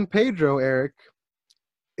your friend Pedro, Eric,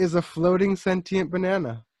 is a floating sentient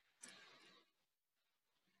banana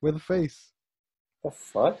with a face, The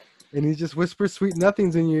fuck? and he just whispers sweet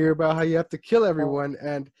nothings in your ear about how you have to kill Hold, everyone.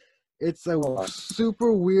 And it's a hold on.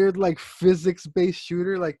 super weird, like physics-based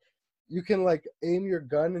shooter. Like you can like aim your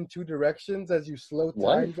gun in two directions as you slow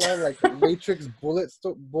What? time down, like Matrix bullet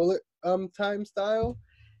time style.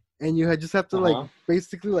 And just have to like Uh-huh.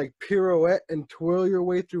 basically like pirouette and twirl your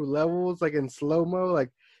way through levels like in slow mo,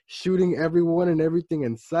 like shooting everyone and everything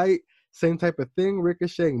in sight. Same type of thing,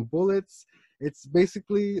 ricocheting bullets. It's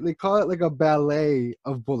basically, they call it like a ballet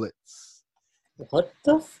of bullets. What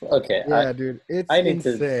the okay, Yeah, dude, it's I need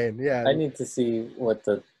to insane. Yeah, I dude. need to see what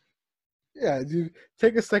the Yeah, dude.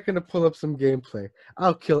 Take a second to pull up some gameplay.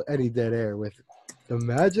 I'll kill any dead air with the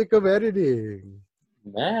magic of editing.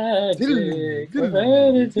 Diddle, magic of diddle,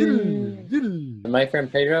 diddle, editing. diddle. My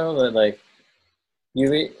friend Pedro, like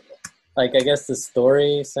you like I guess the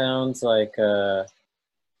story sounds like kind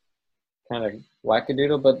of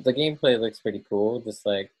wackadoodle, but the gameplay looks pretty cool. Just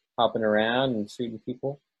like hopping around and shooting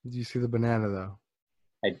people. Did you see the banana though?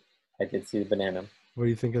 I I did see the banana. What do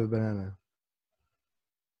you think of the banana?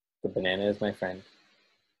 The banana is my friend.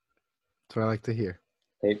 That's what I like to hear.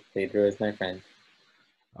 Pedro is my friend.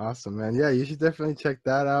 Awesome, man. Yeah, you should definitely check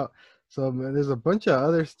that out. So, man, there's a bunch of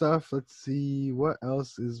other stuff. Let's see what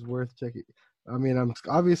else is worth checking. I mean, I'm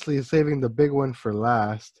obviously saving the big one for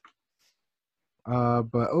last.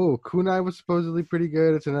 But Kunai was supposedly pretty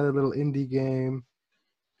good. It's another little indie game.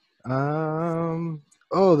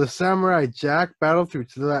 The Samurai Jack Battle Through.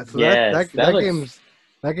 So Yes, that looks.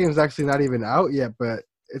 that game's actually not even out yet, but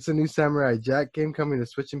it's a new Samurai Jack game coming to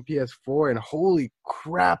Switch and PS4. And holy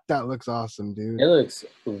crap, that looks awesome, dude! It looks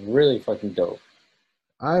really fucking dope.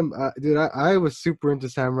 I was super into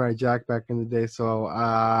Samurai Jack back in the day. So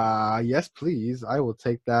yes, please, I will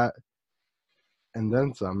take that and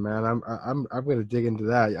then some, man. I'm gonna dig into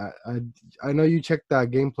that. I know you checked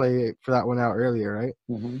that gameplay for that one out earlier, right?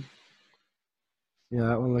 Mm-hmm. Yeah,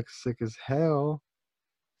 that one looks sick as hell.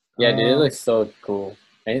 Yeah, dude, it looks so cool.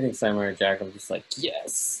 Anything Samurai Jack, I'm just like,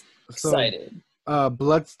 yes, excited.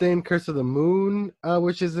 Bloodstained Curse of the Moon,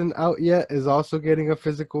 which isn't out yet, is also getting a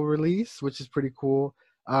physical release, which is pretty cool.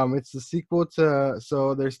 It's the sequel to,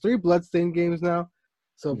 so there's 3 Bloodstained games now.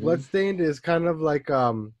 So Bloodstained is kind of like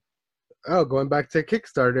going back to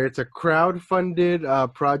Kickstarter, it's a crowd-funded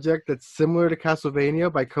project that's similar to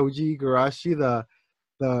Castlevania by Koji Igarashi,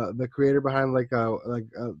 the creator behind like a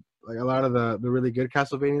lot of the really good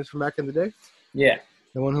Castlevanias from back in the day. Yeah.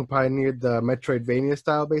 The one who pioneered the Metroidvania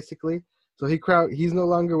style, basically. So he's no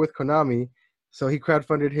longer with Konami, so he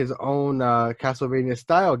crowdfunded his own Castlevania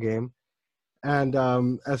style game. And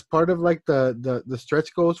as part of like the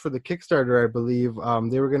stretch goals for the Kickstarter, I believe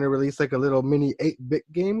they were going to release like a little mini 8-bit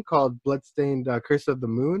game called Bloodstained Curse of the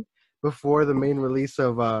Moon before the main release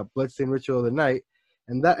of Bloodstained Ritual of the Night,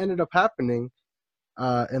 and that ended up happening.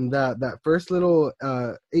 And that first little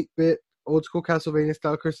 8-bit old school Castlevania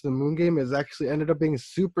style Curse of the Moon game is actually ended up being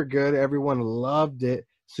super good. Everyone loved it,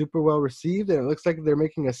 super well received, and it looks like they're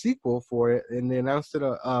making a sequel for it. And they announced it.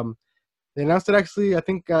 They announced it actually, I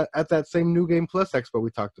think, at that same New Game Plus Expo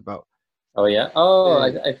we talked about. Oh yeah. Oh,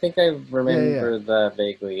 Yeah. I think I remember that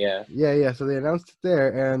vaguely. Yeah. Yeah. So they announced it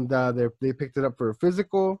there, and they picked it up for a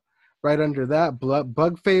physical. Right under that,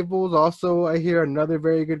 Bug Fables, also I hear another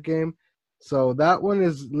very good game. So that one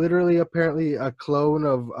is literally apparently a clone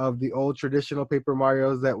of the old traditional Paper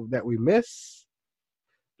Marios that we miss.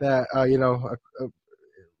 That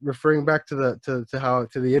referring back to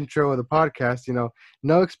the intro of the podcast,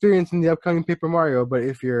 no experience in the upcoming Paper Mario, but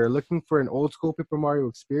if you're looking for an old school Paper Mario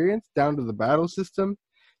experience down to the battle system,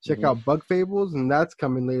 check out Bug Fables, and that's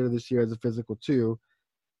coming later this year as a physical too.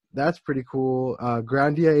 That's pretty cool.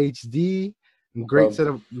 Grandia HD, great set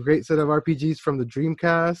of RPGs from the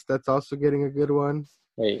Dreamcast. That's also getting a good one.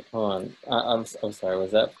 Wait, hold on. I'm sorry.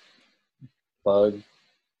 Was that Bug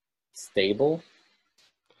Stable?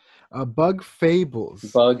 Bug Fables.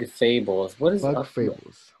 Bug Fables. What is Bug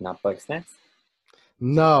Fables? Not Bug Snacks?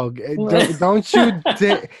 No, don't you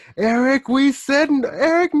Eric,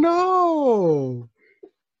 Eric, no.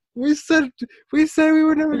 We said we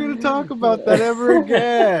were never going to talk about that ever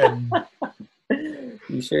again.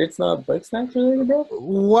 You sure it's not Bug Snacks related, bro?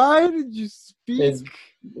 Why did you speak?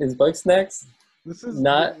 Is Bug Snacks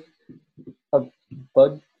not a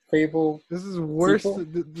Bug Fable? This is worse.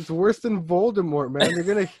 It's worse than Voldemort, man. They're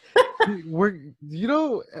gonna,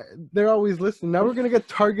 they're always listening. Now we're gonna get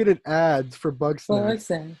targeted ads for Bug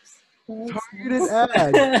Snacks. Targeted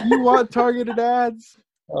ads. You want targeted ads?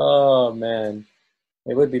 Oh man,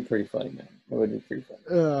 it would be pretty funny, man. It would be pretty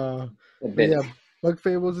funny. Yeah, Bug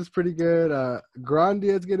Fables is pretty good.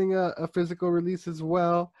 Grandia is getting a physical release as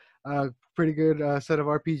well. Pretty good set of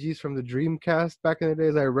RPGs from the Dreamcast back in the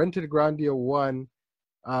days. I rented Grandia 1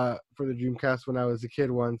 for the Dreamcast when I was a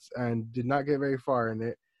kid once and did not get very far in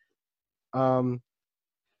it.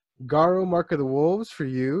 Garo Mark of the Wolves for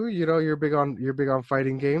you. You're big on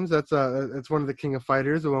fighting games. That's one of the King of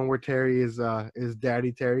Fighters, the one where Terry is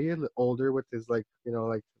Daddy Terry, older with his like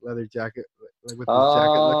leather jacket, like with his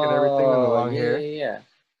jacket look and everything and the long hair. Yeah.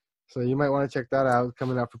 So you might want to check that out.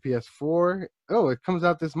 Coming out for PS4. Oh, it comes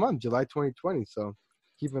out this month, July 2020. So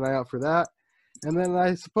keep an eye out for that. And then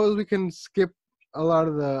I suppose we can skip a lot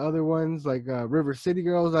of the other ones like River City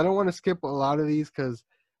Girls. I don't want to skip a lot of these because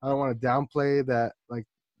I don't want to downplay that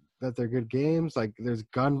they're good games. Like there's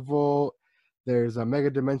Gunvolt, there's a Mega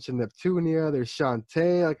Dimension Neptunia, there's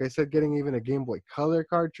Shantae. Like I said, getting even a Game Boy Color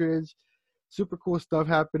cartridge. Super cool stuff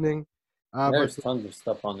happening. There's tons of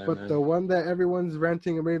stuff on there, but man. The one that everyone's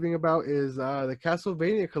ranting and raving about is the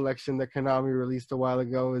Castlevania collection that Konami released a while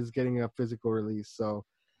ago is getting a physical release. So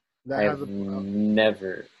I've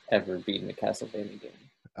never ever beaten a Castlevania game.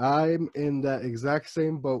 I'm in that exact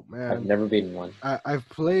same boat, man. I've never beaten one. I've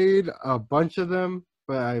played a bunch of them,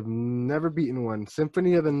 but I've never beaten one.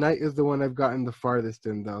 Symphony of the Night is the one I've gotten the farthest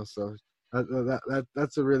in, though. So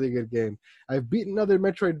that's a really good game. I've beaten other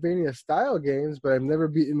Metroidvania style games, but I've never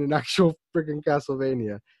beaten an actual freaking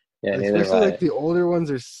Castlevania. Yeah, especially like the older ones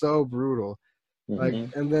are so brutal. Like,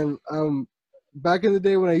 and then back in the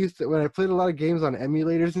day when I played a lot of games on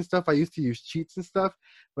emulators and stuff, I used to use cheats and stuff,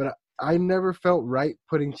 but I never felt right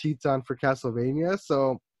putting cheats on for Castlevania,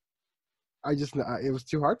 so it was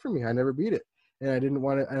too hard for me. I never beat it, and I didn't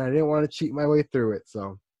want to cheat my way through it.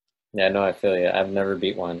 So Yeah, no, I feel you. I've never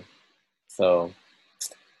beat one. So,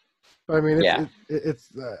 I mean, yeah. there's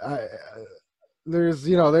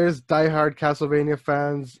diehard Castlevania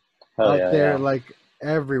fans Hell out yeah, there yeah. like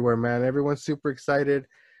everywhere, man. Everyone's super excited.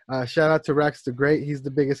 Shout out to Rex the Great. He's the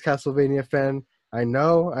biggest Castlevania fan I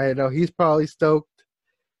know. He's probably stoked.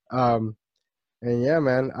 Um, and yeah,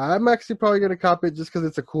 man, I'm actually probably gonna cop it just because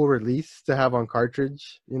it's a cool release to have on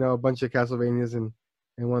cartridge. A bunch of Castlevanias in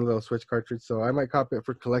one little Switch cartridge. So I might cop it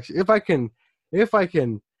for collection if I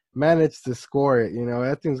can manage to score it.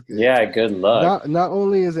 That thing's Yeah, good luck. not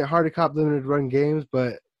only is it hard to cop limited run games,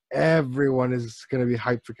 but everyone is gonna be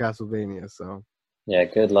hyped for Castlevania. So Yeah,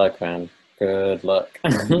 good luck, man. Good luck.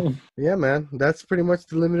 yeah, man, that's pretty much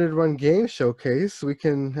the limited run game showcase. We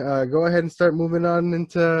can go ahead and start moving on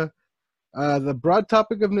into the broad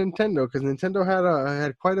topic of Nintendo, because Nintendo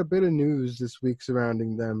had quite a bit of news this week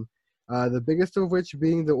surrounding them. The biggest of which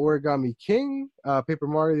being the Origami King, Paper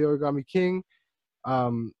Mario: The Origami King.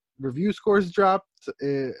 Review scores dropped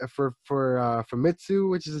for Famitsu,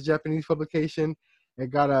 which is a Japanese publication. It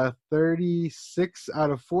got a 36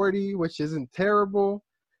 out of 40, which isn't terrible.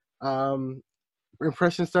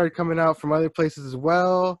 Impressions started coming out from other places as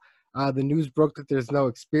well. The news broke that there's no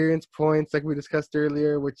experience points, like we discussed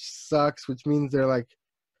earlier, which sucks, which means they're like,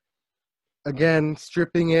 again,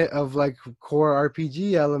 stripping it of like core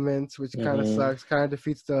RPG elements, which kind of Hmm. sucks, kind of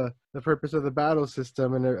defeats the purpose of the battle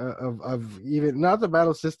system and of even not the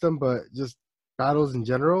battle system, but just battles in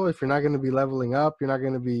general. If you're not going to be leveling up, you're not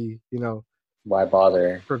going to be, Why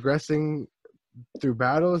bother? progressing through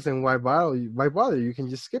battles, and why bother? You can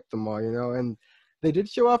just skip them all, and they did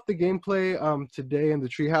show off the gameplay today in the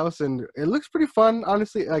treehouse, and it looks pretty fun,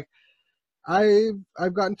 honestly. Like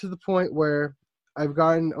I've gotten to the point where I've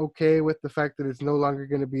gotten okay with the fact that it's no longer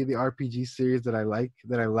going to be the RPG series that I like,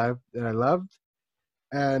 that I loved,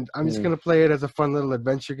 and I'm just Hmm. going to play it as a fun little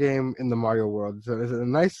adventure game in the Mario world. So it's a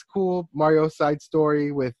nice, cool Mario side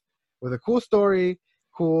story with a cool story,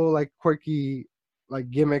 cool like quirky like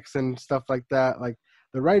gimmicks and stuff like that. Like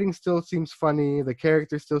the writing still seems funny, the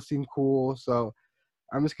characters still seem cool. So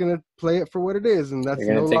I'm just gonna play it for what it is, and You're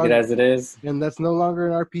gonna take it as it is. that's no longer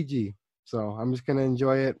an RPG. So I'm just gonna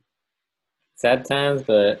enjoy it. Sad times,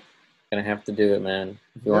 but gonna have to do it, man.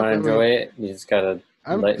 If you want Yep, to I enjoy mean, it, you just gotta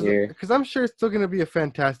I'm let your. because I'm sure it's still gonna be a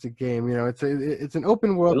fantastic game. It's an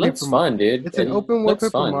open It world looks fun, dude. It's an It open world looks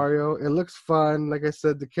Paper fun. Mario. It looks fun. Like I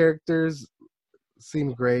said, the characters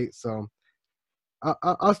seem great. So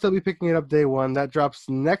I'll still be picking it up day one. That drops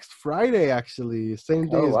next Friday, actually, same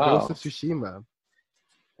day Oh as Ghost of wow. Tsushima.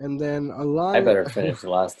 And then I along, better finish The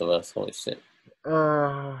Last of Us. Holy shit.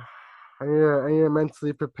 I need to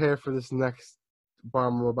mentally prepare for this next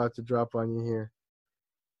bomb I'm about to drop on you here.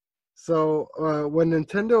 So when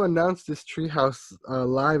Nintendo announced this Treehouse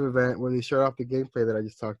live event where they showed off the gameplay that I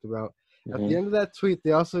just talked about, at the Hmm. end of that tweet,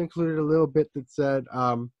 they also included a little bit that said,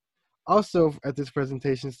 also at this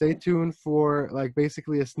presentation, stay tuned for like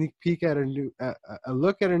basically a sneak peek at a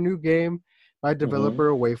look at a new game by Hmm.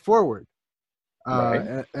 developer Way Forward.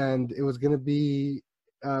 Right. And it was going to be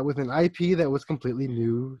with an IP that was completely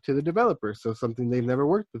new to the developer, so something they've never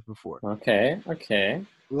worked with before. Okay. Okay.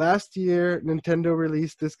 Last year, Nintendo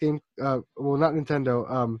released this game. Well, not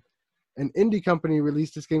Nintendo. An indie company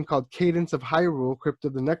released this game called Cadence of Hyrule: Crypt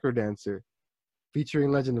of the Necrodancer,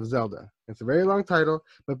 featuring Legend of Zelda. It's a very long title,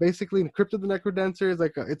 but basically, Crypt of the Necrodancer is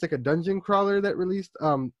it's like a dungeon crawler that released.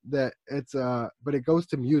 But it goes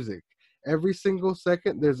to music. Every single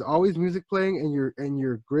second, there's always music playing, and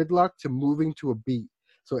you're gridlocked to moving to a beat.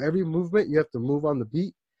 So every movement, you have to move on the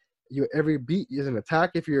beat. Every beat is an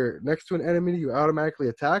attack. If you're next to an enemy, you automatically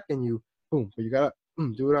attack, and you boom. But you gotta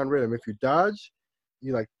do it on rhythm. If you dodge,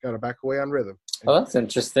 you like gotta back away on rhythm. Oh, And that's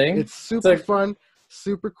interesting. it's It's super fun,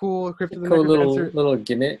 super cool. Crypt a of the cool Necrodancer. little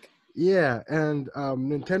gimmick. Yeah, and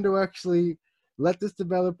Nintendo actually let this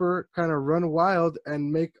developer kind of run wild and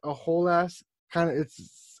make a whole ass kind of.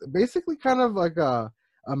 It's basically kind of like a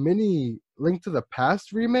mini Link to the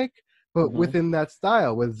Past remake, but Hmm. within that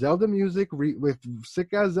style with Zelda music, with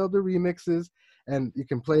sick ass Zelda remixes, and you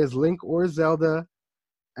can play as Link or Zelda,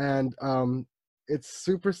 and it's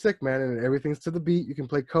super sick, man. And everything's to the beat. You can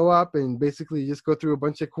play co-op and basically just go through a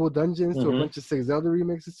bunch of cool dungeons to a Hmm. bunch of sick Zelda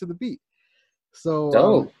remixes to the beat. So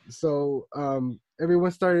Dope.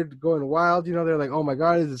 everyone started going wild. They're like, "Oh my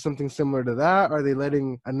God, is it something similar to that? Are they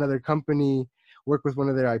letting another company work with one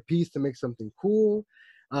of their IPs to make something cool?"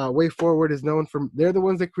 Way Forward is known for, they're the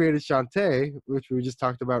ones that created Shantae, which we just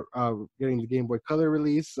talked about, getting the Game Boy Color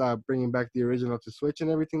release, bringing back the original to Switch and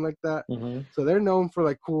everything like that. Mm-hmm. So they're known for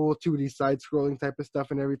like cool 2D side-scrolling type of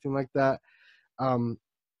stuff and everything like that.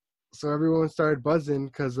 So everyone started buzzing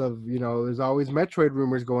because of, there's always Metroid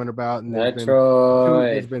rumors going about, and there's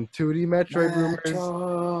been 2D Metroid rumors,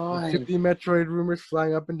 2D Metroid rumors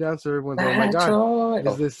flying up and down. So everyone's, oh my god,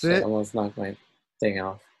 is this it? I almost knocked my thing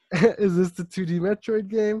off. Is this the 2D Metroid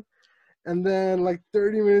game? And then like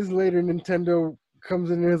 30 minutes later, Nintendo comes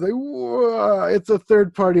in and is like, whoa, it's a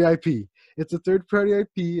third-party IP. It's a third-party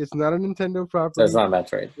IP. It's not a Nintendo property. So it's not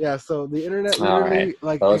Metroid. Yeah, so the internet literally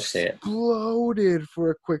exploded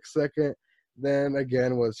for a quick second, then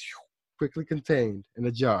again was quickly contained in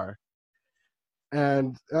a jar.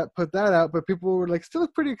 And that put that out, but people were like still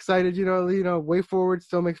pretty excited, Way Forward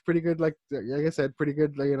still makes pretty good, like I said, pretty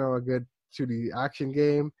good, a good 2D action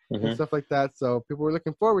game and stuff like that. So people were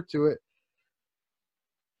looking forward to it.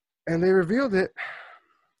 And they revealed it.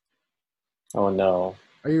 Oh no.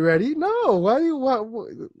 Are you ready? No. Why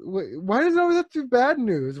does it always have to be bad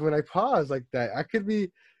news when I pause like that? I could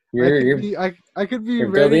be ready.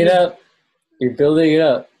 Building it up. You're building it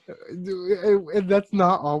up. And that's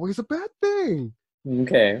not always a bad thing.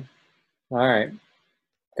 Okay. All right.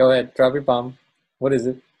 Go ahead. Drop your bomb. What is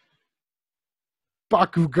it?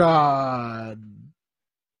 Bakugan.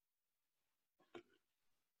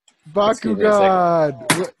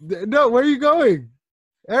 Bakugan. No, where are you going?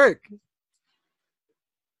 Eric.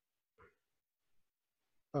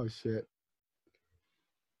 Oh, shit.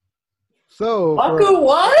 So.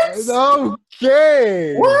 What?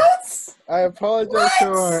 Okay. What? I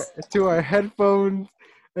apologize to our headphones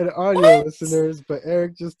and audio listeners, but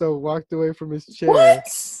Eric just walked away from his chair.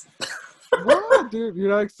 What, dude? You're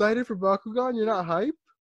not excited for Bakugan? You're not hype?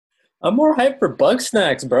 I'm more hyped for Bug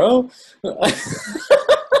Snacks, bro.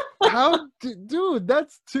 How, dude?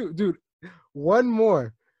 That's two, dude. One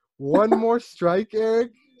more strike,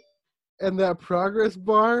 Eric, and that progress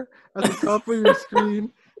bar at the top of your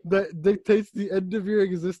screen that dictates the end of your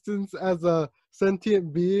existence as a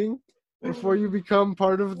sentient being before you become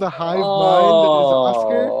part of the hive mind that is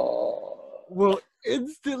Oscar will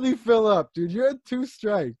instantly fill up, dude. You're at 2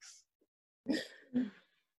 strikes.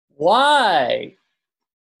 Why?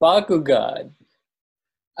 Bakugan.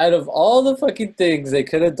 Out of all the fucking things they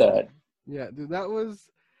could have done. Yeah, dude, that was...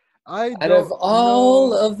 Out of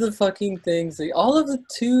all of the fucking things, all of the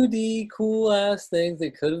 2D cool-ass things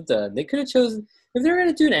they could have done, they could have chosen... If they were going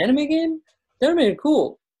to do an anime game, that would have made it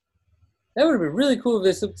cool. That would have been really cool if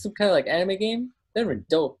there's some kind of like anime game. That would have been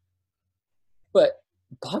dope. But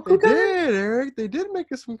Bakugan? They did, Eric. They did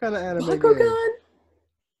make us some kind of anime Bakugan?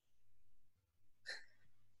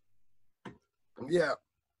 game. Yeah.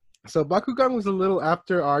 So Bakugan was a little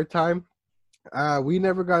after our time. We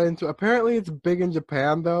never got into. Apparently, it's big in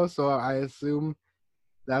Japan though, so I assume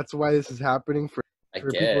that's why this is happening for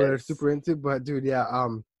people that are super into. But dude, yeah,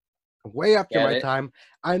 way after my time.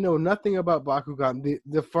 I know nothing about Bakugan.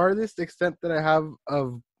 The farthest extent that I have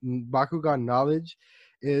of Bakugan knowledge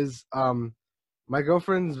is my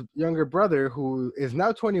girlfriend's younger brother, who is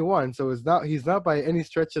now 21, so he's not by any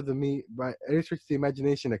stretch of the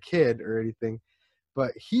imagination a kid or anything.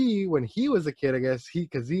 But when he was a kid, I guess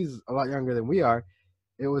because he's a lot younger than we are,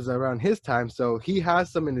 it was around his time. So he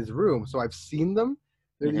has some in his room. So I've seen them.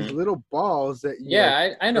 They're these little balls that you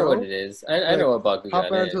I know what it is. I know what Bakugan is.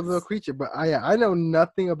 Pop out into a little creature, but I know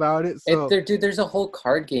nothing about it. So dude, there's a whole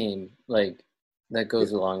card game that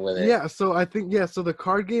goes along with it. Yeah, so I think so the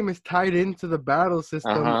card game is tied into the battle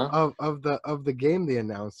system of the game they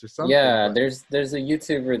announced or something. Yeah, there's a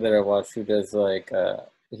YouTuber that I watch who does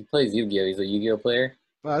he plays Yu-Gi-Oh! He's a Yu-Gi-Oh! player.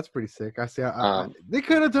 Well, that's pretty sick. I see. They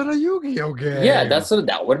could have done a Yu-Gi-Oh! game. Yeah,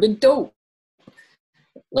 that would have been dope.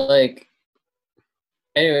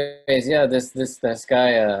 Anyways, yeah, this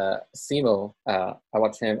guy Simo, I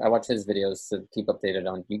watch his videos to keep updated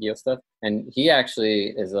on Yu-Gi-Oh! Stuff, and he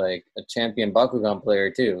actually is like a champion Bakugan player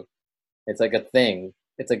too. It's like a thing.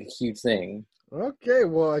 It's like a huge thing. Okay,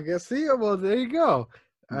 well, I guess there you go.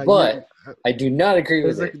 But I do not agree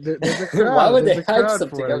with it. There's a crowd. Why would they hype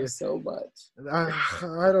something up so much?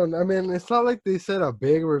 I don't. I mean, it's not like they said a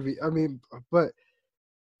big review. I mean, but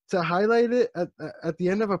to highlight it at the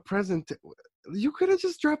end of a present, you could have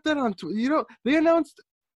just dropped that on. They announced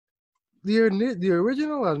the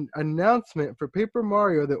original announcement for Paper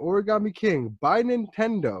Mario: The Origami King by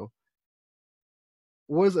Nintendo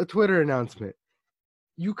was a Twitter announcement.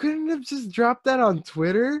 You couldn't have just dropped that on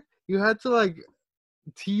Twitter. You had to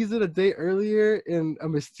tease it a day earlier in a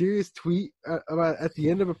mysterious tweet about at the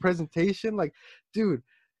end of a presentation. Dude,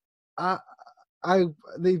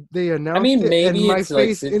 they I announced mean, it and maybe my it's like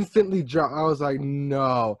face instantly dropped. I was like,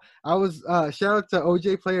 no. I was shout out to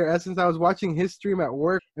OJ Player Essence. I was watching his stream at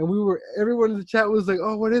work and everyone in the chat was like,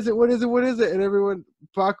 oh, what is it? What is it? What is it? And everyone's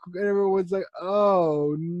like,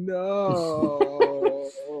 oh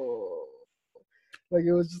no. Like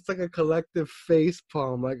it was just like a collective face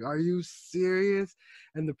palm. Like, are you serious?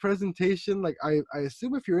 And the presentation, like I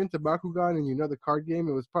assume if you're into Bakugan and you know the card game,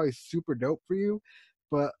 it was probably super dope for you.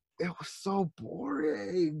 But it was so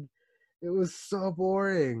boring. It was so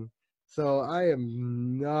boring. So I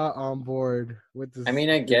am not on board with I this mean,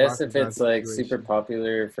 I new guess if Bakugan it's like super situation.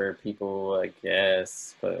 popular for people, I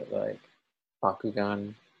guess, but like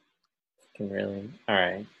Bakugan can really. All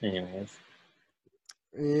right. Anyways,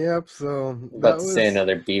 Yep. So I'm that about to say was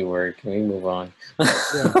another B word. Can we move on?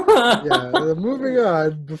 yeah. Yeah, moving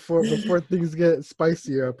on before things get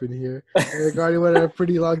spicier up in here. We already went on a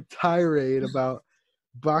pretty long tirade about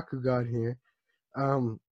Bakugan here.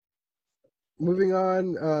 Um, moving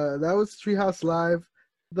on, that was Treehouse Live.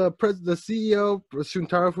 The CEO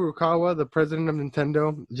Shuntaro Furukawa, the president of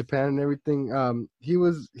Nintendo Japan and everything, he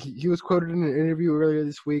was quoted in an interview earlier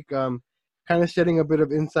this week, kind of shedding a bit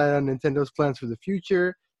of insight on Nintendo's plans for the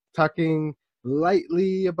future, talking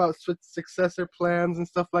lightly about Switch successor plans and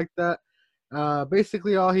stuff like that.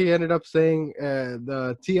 Basically, all he ended up saying,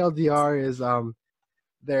 the TLDR is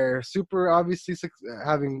they're super obviously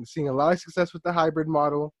seeing a lot of success with the hybrid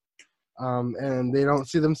model, and they don't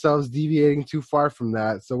see themselves deviating too far from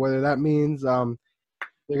that. So whether that means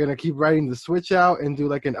they're gonna keep writing the Switch out and do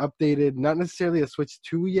like an updated, not necessarily a Switch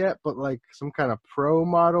 2 yet, but like some kind of Pro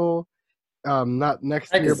model, not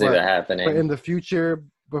next I can year, see that but happening. in the future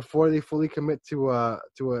before they fully commit to a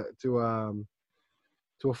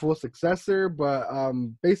full successor. But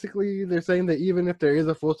basically, they're saying that even if there is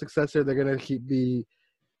a full successor, they're gonna keep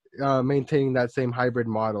maintaining that same hybrid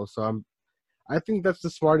model. So I think that's the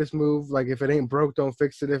smartest move. Like, if it ain't broke, don't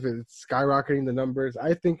fix it. If it's skyrocketing the numbers,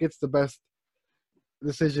 I think it's the best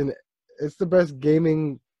decision. It's the best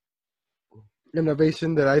gaming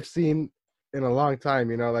innovation that I've seen in a long time.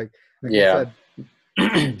 Like I Yeah. said,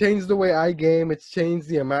 it's changed the way I game. It's changed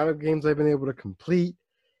the amount of games I've been able to complete,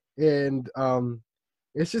 and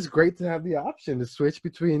it's just great to have the option to switch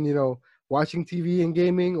between watching TV and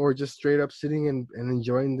gaming, or just straight up sitting and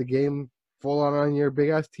enjoying the game full on your big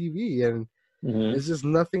ass TV. And hmm there's just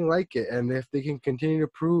nothing like it. And if they can continue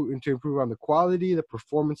to improve on the quality, the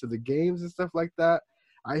performance of the games and stuff like that,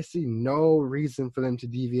 I see no reason for them to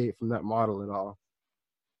deviate from that model at all.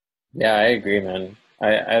 Yeah, I agree, man.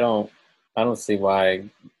 I don't see why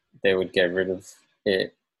they would get rid of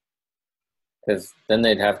it, because then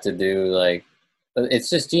they'd have to do like, it's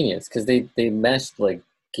just genius because they meshed like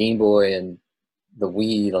Game Boy and the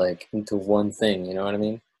Wii like into one thing. You know what I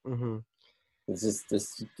mean? Hmm. It's just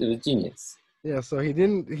this. It was genius. Yeah, so he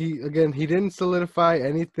didn't solidify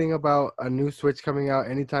anything about a new Switch coming out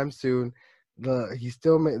anytime soon. He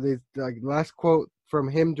still made the like last quote from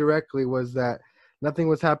him directly was that nothing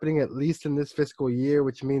was happening at least in this fiscal year,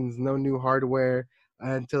 which means no new hardware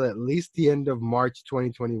until at least the end of March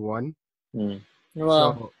 2021. Mm.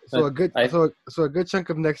 Well, So a good I so a good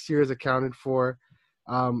chunk of next year is accounted for.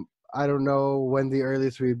 I don't know when the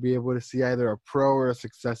earliest we'd be able to see either a Pro or a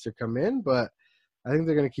successor come in, but I think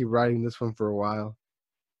they're gonna keep riding this one for a while.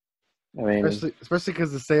 I mean, Especially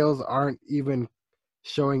because the sales aren't even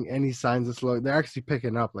showing any signs of slow. They're actually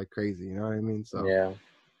picking up like crazy. You know what I mean? yeah.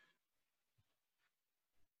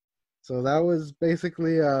 So that was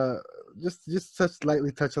basically just such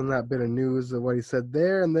lightly touch on that bit of news of what he said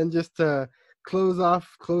there, and then just to close off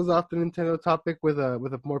the Nintendo topic with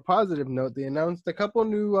a more positive note, they announced a couple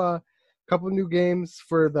new games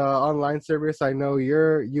for the online service. I know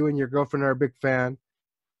you and your girlfriend are a big fan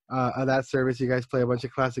of that service. You guys play a bunch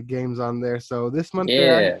of classic games on there. So this month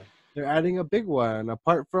Yeah. they're adding a big one.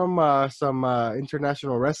 Apart from some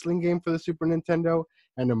international wrestling game for the Super Nintendo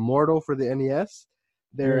and Immortal for the NES,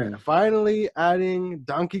 they're Mm. finally adding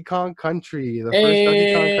Donkey Kong Country, the first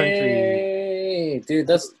Donkey Kong Country. Hey, dude,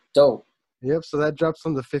 that's dope. Yep. So that drops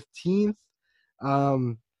on the 15th.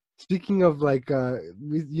 Um, Speaking of like,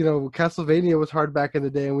 Castlevania was hard back in the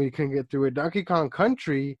day and we couldn't get through it. Donkey Kong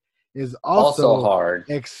Country is Also also hard.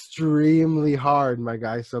 extremely hard, my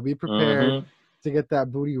guy. So be prepared Mm-hmm. to get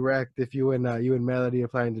that booty wrecked if you and Melody are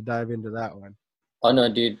planning to dive into that one. Oh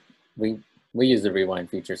no, dude, we we use the rewind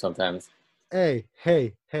feature sometimes. Hey!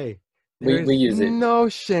 There We is use it. no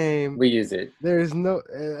shame. We use it. There is no,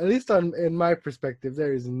 at least in my perspective,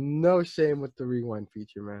 there is no shame with the rewind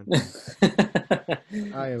feature, man.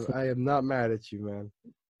 I am not mad at you, man.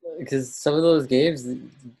 Because some of those games,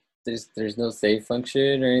 there's no save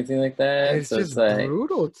function or anything like And that. it's So it's just like,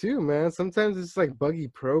 brutal too, man. Sometimes it's like buggy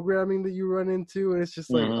programming that you run into, and it's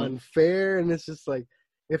just like hmm unfair. And it's just like,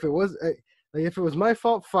 if it was like if it was my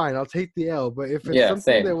fault, fine, I'll take the L. But if it's yeah, something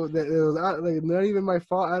same. that it was out, like not even my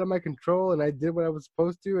fault, out of my control, and I did what I was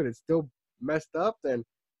supposed to, and it's still messed up, then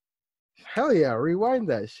hell yeah, rewind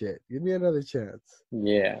that shit. Give me another chance.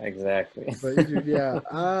 Yeah, exactly. But dude, yeah,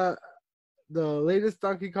 the latest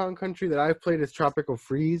Donkey Kong Country that I've played is Tropical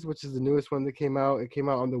Freeze, which is the newest one that came out. It came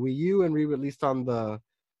out on the Wii U and re-released on the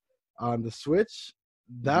Switch.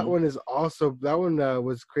 That hmm one is also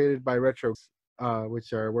was created by Retro,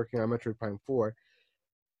 which are working on Metroid Prime 4.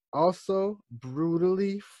 Also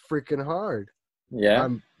brutally freaking hard. Yeah.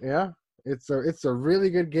 Yeah, it's a really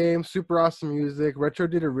good game. Super awesome music. Retro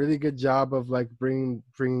did a really good job of like bringing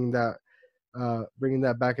that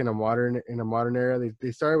back in a modern era.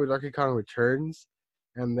 They started with Donkey Kong Returns,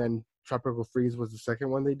 and then Tropical Freeze was the second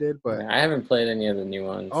one they did. But Yeah, I haven't played any of the new oh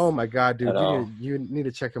ones my god, at dude, all. you need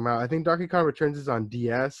to check them out. I think Donkey Kong Returns is on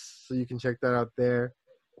DS, so you can check that out there.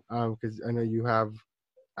 Because I know you have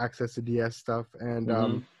access to DS stuff, and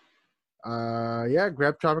hmm yeah,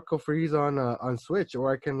 grab Tropical Freeze on Switch,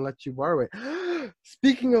 or I can let you borrow it.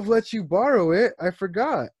 Speaking of let you borrow it, I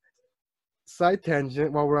forgot. Side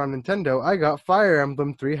tangent. While we're on Nintendo, I got Fire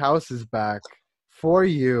Emblem Three Houses back for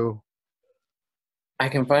you. I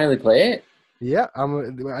can finally play it. Yeah,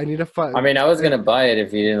 I need a I five. mean, I was gonna buy it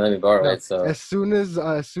if you didn't let me borrow No, it. So, as soon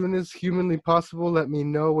as humanly possible, let me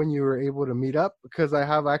know when you were able to meet up because I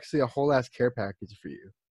have actually a whole ass care package for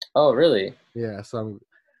you. oh really? Yeah, so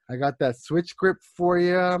I got that Switch grip for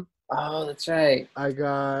you. Oh, that's right. I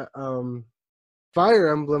got Fire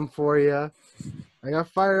Emblem for you.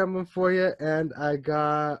 And I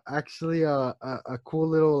got actually a cool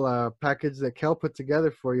little package that Kel put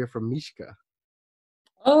together for you from Mishka.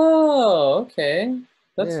 Oh, okay.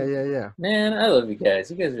 That's Yeah, yeah, yeah. man. I love you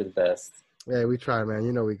guys. You guys are the best. Yeah, we try, man.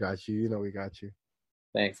 You know we got you. You know we got you.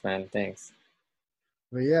 Thanks, man. Thanks.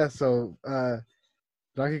 But yeah, so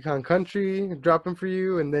Donkey Kong Country dropping for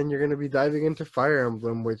you, and then you're gonna be diving into Fire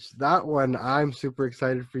Emblem, which that one I'm super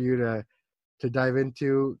excited for you to dive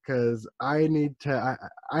into because I need to.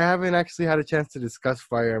 I haven't actually had a chance to discuss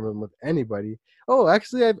Fire Emblem with anybody. Oh,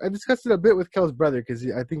 actually, I discussed it a bit with Kel's brother because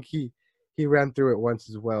I think he ran through it once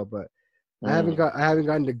as well, but Mm. I haven't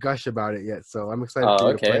gotten to gush about it yet. So I'm excited for Oh,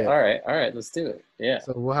 you to okay. play it. All right. All right. Let's do it. Yeah.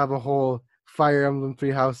 So we'll have a whole Fire Emblem Three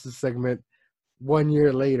Houses segment 1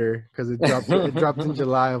 year later because it dropped in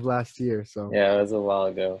July of last year. So Yeah, it was a while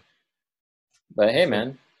ago. But hey, so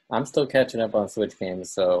man, I'm still catching up on Switch games.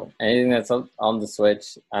 So anything that's on the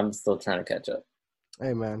Switch, I'm still trying to catch up.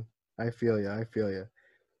 hey man, I feel you. I feel you.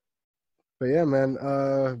 But yeah, man,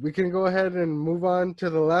 we can go ahead and move on to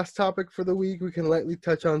the last topic for the week. We can lightly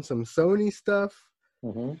touch on some Sony stuff.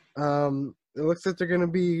 hmm It looks like they're going to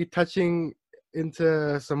be touching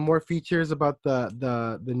into some more features about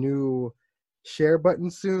the new share button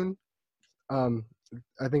soon. Um,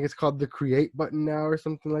 I think it's called the create button now or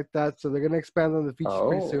something like that. So they're going to expand on the features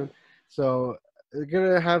pretty Oh. soon. So they're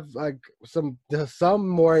going to have like some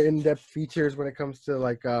more in-depth features when it comes to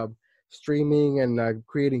like streaming and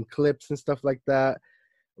creating clips and stuff like that.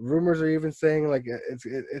 Rumors are even saying like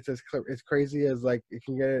it's crazy as like it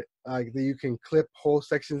can get like that you can clip whole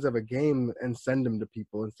sections of a game and send them to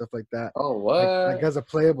people and stuff like that, Oh, like what? as a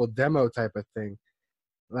playable demo type of thing.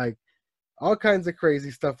 Like all kinds of crazy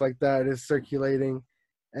stuff like that is circulating,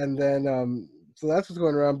 and then so that's what's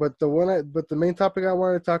going around. But the main topic I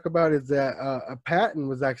wanted to talk about is that a patent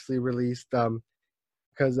was actually released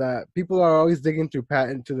because people are always digging through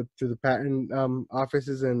patent to the patent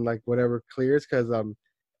offices and like whatever clears because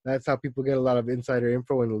that's how people get a lot of insider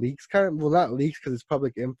info and leaks. Kind of, well, not leaks because it's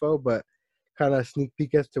public info, but kind of sneak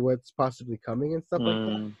peek as to what's possibly coming and stuff like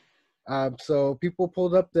that. Mm. So people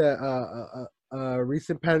pulled up that a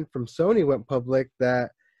recent patent from Sony went public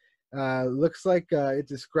that looks like it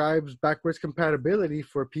describes backwards compatibility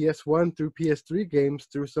for PS1 through PS3 games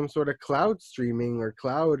through some sort of cloud streaming or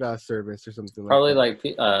cloud service or something like Probably that.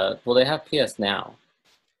 like well, they have PS Now.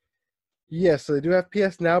 Yeah, so they do have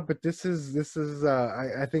PS Now, but this is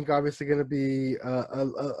I think obviously going to be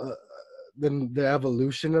the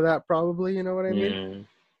evolution of that probably. You know what I mean?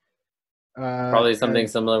 Mm. Probably something And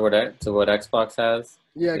similar to what Xbox has,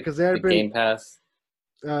 yeah, the, because there the had been Game Pass.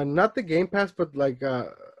 not the Game Pass, but like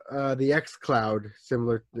the X Cloud,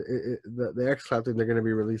 similar the X Cloud thing they're going to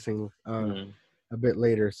be releasing Mm. a bit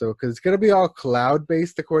later. So because it's going to be all cloud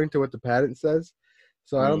based according to what the patent says.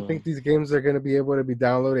 So I don't Mm. think these games are going to be able to be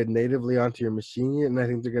downloaded natively onto your machine, and I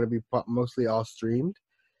think they're going to be mostly all streamed.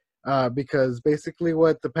 Because basically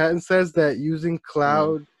what the patent says that using Mm.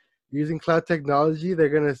 cloud using cloud technology, they're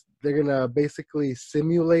gonna basically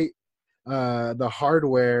simulate the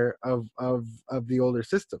hardware of the older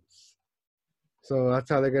systems. So that's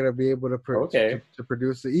how they're gonna be able to Okay. to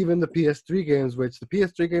produce even the PS3 games, which the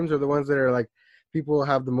PS3 games are the ones that are like people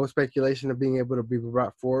have the most speculation of being able to be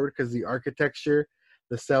brought forward because the architecture,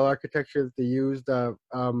 the cell architecture that they used for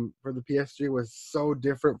the PS3 was so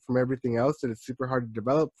different from everything else that it's super hard to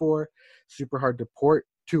develop for, super hard to port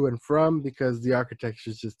to and from because the architecture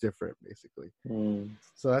is just different, basically. Mm.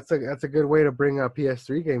 So that's a good way to bring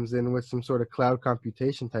PS3 games in with some sort of cloud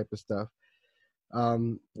computation type of stuff.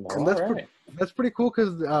 And All right. that's pretty cool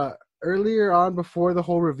because earlier on, before the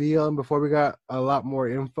whole reveal and before we got a lot more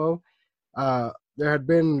info, there had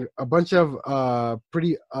been a bunch of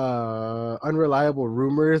pretty unreliable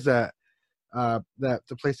rumors that the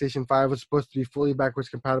PlayStation 5 was supposed to be fully backwards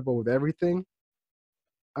compatible with everything.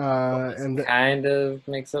 This And kind of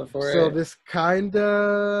makes up for so it. this kind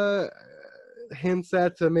of hints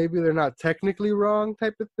at maybe they're not technically wrong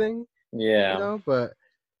type of thing, Yeah. but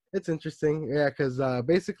it's interesting, yeah, because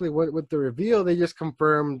basically with the reveal, they just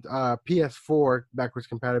confirmed PS4 backwards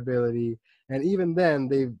compatibility, and even then,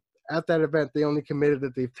 at that event they only committed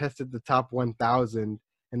that they've tested the top 1,000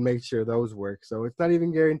 and made sure those work. So it's not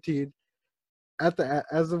even guaranteed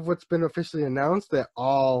as of what's been officially announced that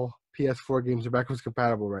all PS4 games are backwards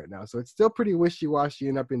compatible right now. So it's still pretty wishy-washy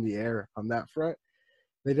and up in the air on that front.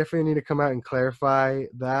 They definitely need to come out and clarify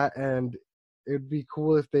that, and it'd be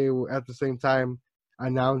cool if they at the same time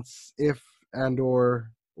announce if and or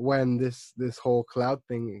when this whole cloud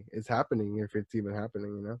thing is happening, if it's even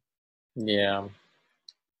happening. Yeah.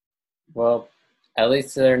 Well, at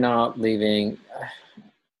least they're not leaving.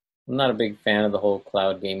 I'm not a big fan of the whole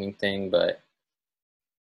cloud gaming thing, but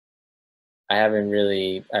I haven't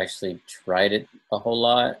really actually tried it a whole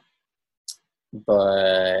lot.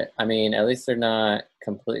 But I mean, at least they're not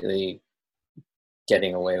completely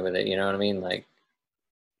getting away with it. You know what I mean?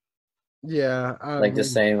 Yeah, I Like just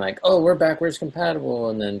mean, saying like, "Oh, we're backwards compatible,"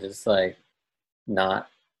 and then just like not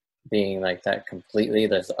being like that completely.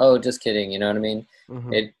 There's, oh, just kidding. You know what I mean?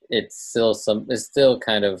 mhm. It's still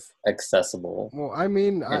kind of accessible Well, I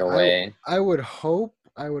mean, in a way. I would hope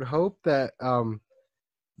that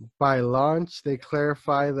by launch they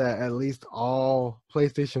clarify that at least all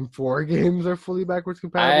PlayStation 4 games are fully backwards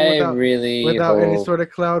compatible I really without any hope. sort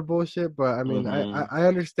of cloud bullshit. But I mean, Hmm. I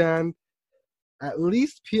understand. At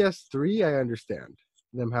least PS3, I understand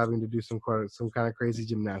them having to do some kind of crazy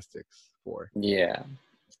gymnastics for. Yeah,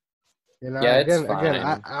 yeah, it's Again,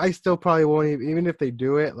 fine. I still probably won't even if they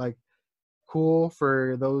do it. Like, cool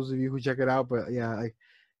for those of you who check it out, but yeah, like,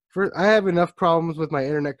 I have enough problems with my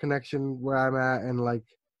internet connection where I'm at, and like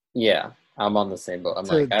Yeah, I'm on the same boat. I'm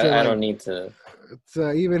like, to I like don't need to.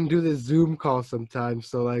 to even do this Zoom call sometimes.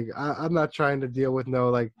 So like, I'm not trying to deal with no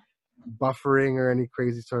like buffering or any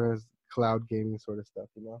crazy sort of cloud gaming sort of stuff.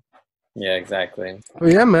 Yeah, exactly.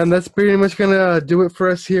 Well, yeah, man, that's pretty much gonna do it for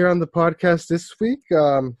us here on the podcast this week.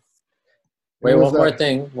 It Wait, was one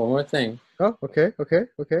more thing. oh, okay.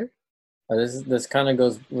 This kind of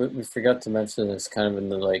goes. We forgot to mention this kind of in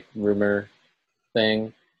the like rumor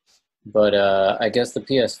thing, but I guess the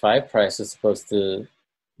PS5 price is supposed to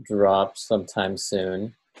drop sometime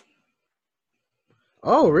soon.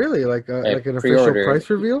 Oh, really? Like Like an official pre-order, price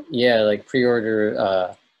reveal? yeah, like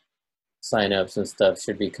pre-order signups and stuff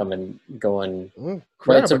should be coming going. Oh,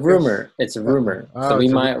 Well, it's crap! a I guess. rumor. It's a rumor. So Oh,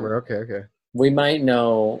 it's a rumor. Okay. we might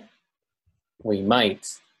know we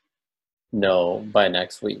might know by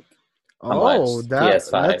next week how Oh, much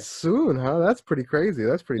PS5. that's soon, huh? That's pretty crazy.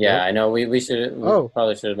 That's pretty Yeah, dope. I know we Oh,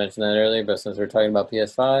 probably should have mentioned that earlier, but since we're talking about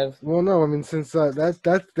PS5, well, no, I mean, since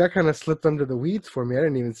that kind of slipped under the weeds for me, I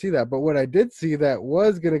didn't even see that. But what I did see that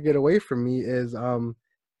was gonna get away from me is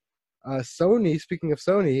Sony. Speaking of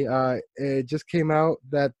Sony, it just came out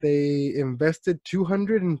that they invested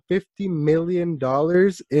 $250 million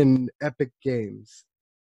in Epic Games,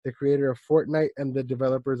 the creator of Fortnite and the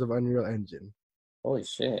developers of Unreal Engine. holy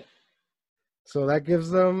shit. So that gives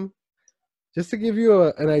them, just to give you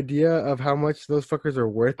an idea of how much those fuckers are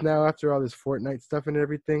worth now after all this Fortnite stuff and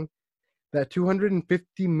everything. That $250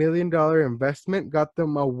 million investment got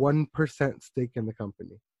them a 1% stake in the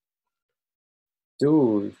company.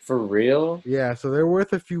 Dude, for real? Yeah, so they're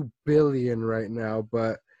worth a few billion right now.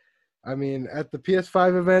 But I mean, at the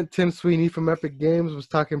PS5 event, Tim Sweeney from Epic Games was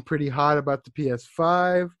talking pretty hot about the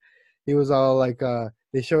PS5. He was all like,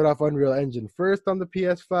 they showed off Unreal Engine first on the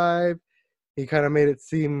PS5. He kind of made it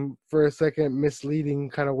seem for a second misleading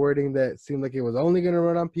kind of wording that seemed like it was only going to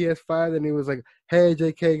run on PS5. Then he was like, hey,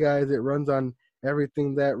 JK guys, it runs on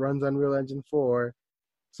everything that runs on Unreal Engine 4.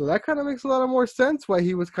 So that kind of makes a lot of more sense why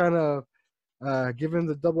he was kind of giving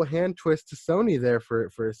the double hand twist to Sony there for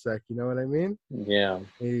a sec. You know what I mean? Yeah.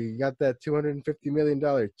 He got that $250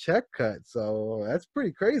 million check cut. So that's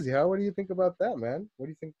pretty crazy. What do you think about that, man? What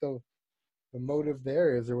do you think the motive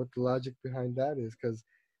there is, or what the logic behind that is? Because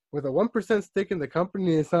with a 1% stake in the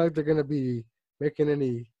company, it's not like they're gonna be making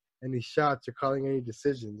any shots or calling any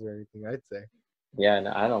decisions or anything. I'd say. Yeah,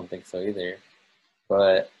 no, I don't think so either.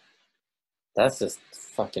 But that's just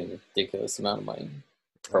fucking ridiculous amount of money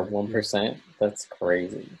for 1%. That's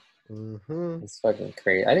crazy. Mm-hmm. It's fucking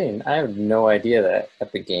crazy. I had no idea that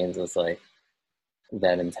Epic Games was like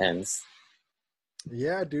that intense.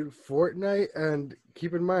 Yeah, dude, Fortnite, and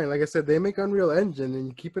keep in mind, like I said, they make Unreal Engine,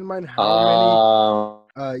 and keep in mind how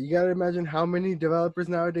many. You gotta imagine how many developers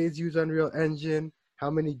nowadays use Unreal Engine,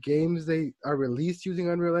 how many games they are released using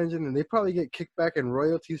Unreal Engine, and they probably get kickback and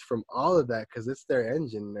royalties from all of that because it's their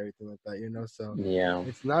engine and everything like that, you know. So yeah,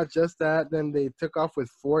 it's not just that. Then they took off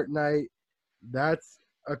with Fortnite. That's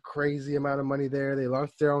a crazy amount of money there. They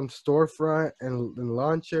launched their own storefront and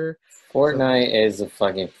launcher. Fortnite is a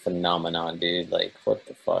fucking phenomenon, dude. Like, what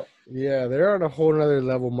the fuck? Yeah, they're on a whole nother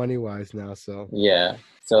level money wise now. So Yeah.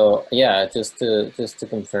 So yeah, just to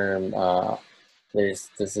confirm,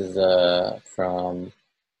 this is it's from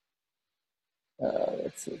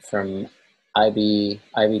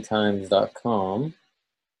ibtimes.com.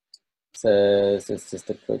 Says it's just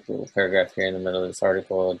a quick little paragraph here in the middle of this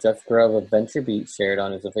article. Jeff Grubb of VentureBeat shared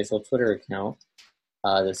on his official Twitter account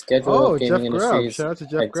the schedule of gaming industry's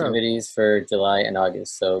activities for July and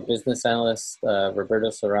August. So business analyst Roberto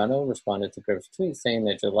Serrano responded to Grubb's tweet saying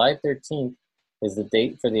that July 13th is the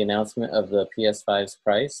date for the announcement of the PS5's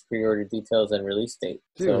price, pre-order details, and release date.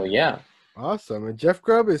 Dude, so yeah. Awesome. And Jeff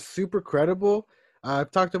Grubb is super credible.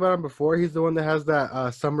 I've talked about him before. He's the one that has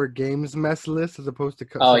that Summer Games Mess list as opposed to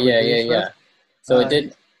yeah. So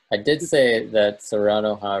I did say that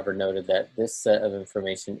Serrano, however, noted that this set of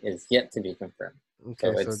information is yet to be confirmed.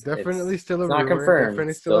 Okay, so definitely still a rumor. Not confirmed.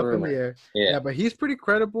 Definitely still up in the air. Yeah, but he's pretty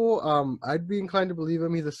credible. I'd be inclined to believe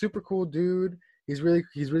him. He's a super cool dude. He's really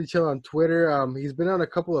chill on Twitter. He's been on a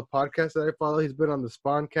couple of podcasts that I follow. He's been on the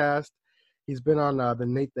Spawncast. He's been on the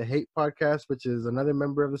Nate the Hate podcast, which is another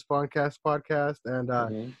member of the Spawncast podcast,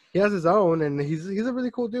 and he has his own. And he's a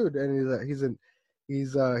really cool dude, and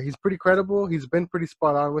he's pretty credible. He's been pretty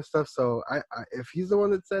spot on with stuff. So if he's the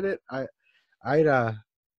one that said it,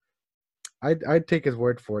 I'd take his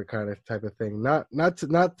word for it, kind of type of thing. Not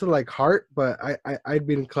to like heart, but I'd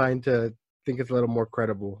be inclined to think it's a little more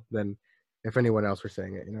credible than if anyone else were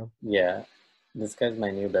saying it, you know? Yeah, this guy's my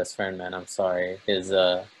new best friend, man. I'm sorry. His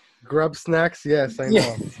Grub Snacks, yes, I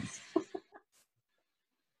know.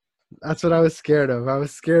 That's what I was scared of. I was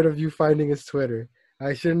scared of you finding his Twitter.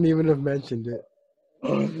 I shouldn't even have mentioned it.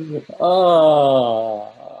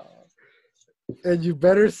 Oh. And you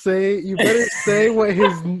better say what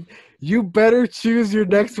his. You better choose your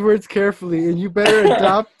next words carefully, and you better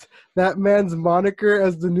adopt that man's moniker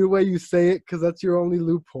as the new way you say it, because that's your only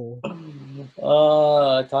loophole.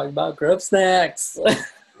 Talk about Grub Snacks.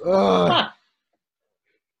 I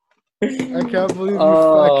can't believe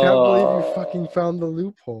you fucking found the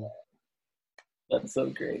loophole. That's so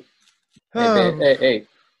great. Hey,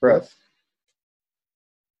 bro. Yes.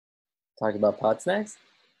 Talk about Pod Snacks?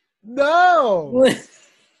 No!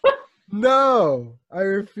 No! I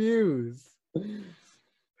refuse.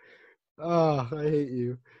 Oh, I hate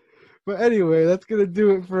you. But anyway, that's going to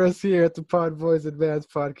do it for us here at the Pod Boys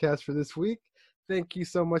Advanced Podcast for this week. Thank you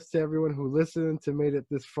so much to everyone who listened, to made it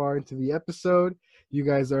this far into the episode. You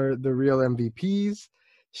guys are the real MVPs.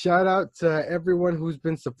 Shout out to everyone who's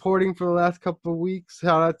been supporting for the last couple of weeks.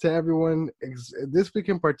 Shout out to everyone this week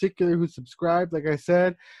in particular who subscribed. Like I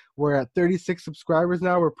said, we're at 36 subscribers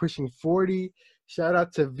now. We're pushing 40. Shout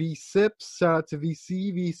out to VSIPS. Shout out to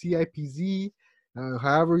VCIPZ.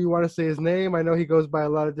 However you want to say his name. I know he goes by a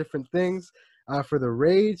lot of different things. For the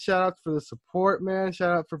raid, shout out for the support, man.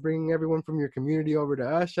 Shout out for bringing everyone from your community over to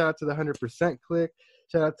us. Shout out to the 100% Click.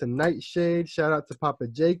 Shout out to Nightshade. Shout out to Papa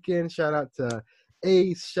Jakin. Shout out to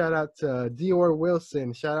Ace. Shout out to Dior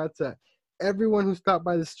Wilson. Shout out to everyone who stopped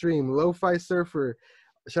by the stream. Lo-Fi Surfer.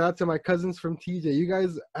 Shout out to my cousins from TJ. You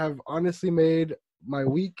guys have honestly made my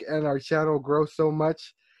week and our channel grow so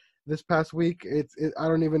much this past week. I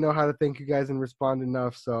don't even know how to thank you guys and respond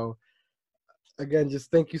enough. So again,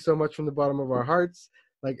 just thank you so much from the bottom of our hearts.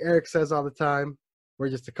 Like Eric says all the time, we're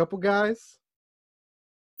just a couple guys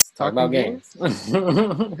talking about games.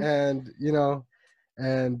 And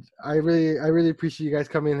and I really appreciate you guys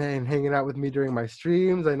coming in and hanging out with me during my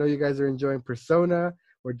streams. I know you guys are enjoying Persona.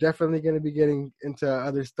 We're definitely going to be getting into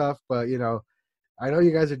other stuff, but I know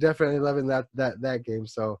you guys are definitely loving that game.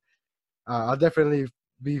 So I'll definitely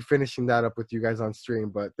be finishing that up with you guys on stream.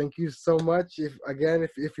 But thank you so much.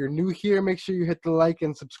 If you're new here, make sure you hit the like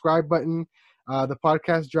and subscribe button. The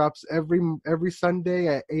podcast drops every Sunday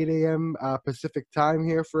at 8 a.m. Pacific time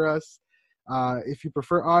here for us. If you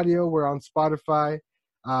prefer audio, we're on Spotify.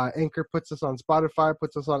 Anchor puts us on Spotify,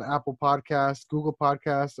 puts us on Apple Podcasts, Google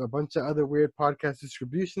Podcasts, a bunch of other weird podcast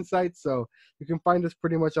distribution sites. So you can find us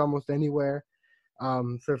pretty much almost anywhere.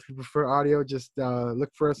 So if you prefer audio, just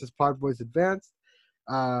look for us as Podboys Advanced.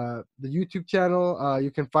 The YouTube channel,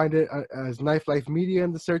 you can find it as Knife Life Media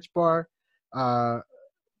in the search bar.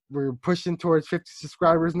 We're pushing towards 50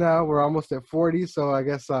 subscribers now. We're almost at 40. So I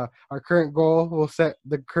guess our current goal, we'll set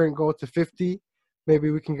the current goal to 50.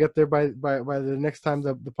 Maybe we can get there by the next time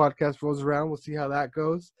the podcast rolls around. We'll see how that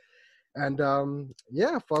goes. And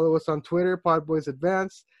follow us on Twitter, Podboys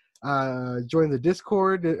Advanced. Join the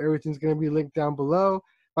Discord. Everything's going to be linked down below.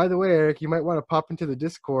 By the way, Eric, you might want to pop into the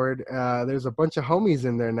Discord. There's a bunch of homies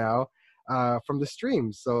in there now from the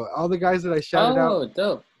streams. So all the guys that I shouted out. Oh,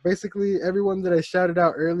 dope. Basically, everyone that I shouted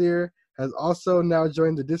out earlier has also now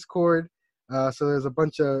joined the Discord. So there's a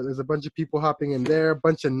bunch of people hopping in there, a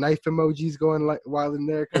bunch of knife emojis going wild in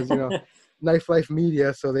there because Knife Life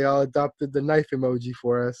Media, so they all adopted the knife emoji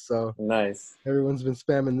for us. So nice. Everyone's been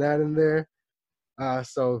spamming that in there.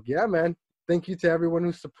 So yeah, man. Thank you to everyone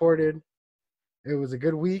who supported. It was a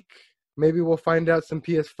good week. Maybe we'll find out some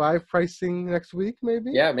PS5 pricing next week.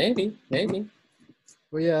 Maybe. Yeah, maybe.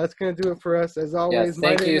 Well, yeah, that's gonna do it for us as always. Yes,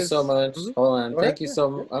 thank you so much. Mm-hmm. Hold on, thank you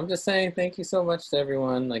so. I'm just saying, thank you so much to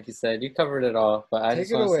everyone. Like you said, you covered it all. But I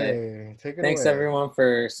just want to say, thanks everyone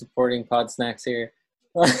for supporting Pod Snacks here.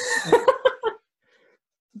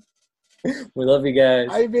 We love you guys.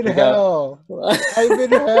 I'm in hell. I'm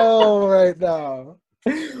in hell right now.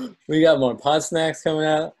 We got more Pod Snacks coming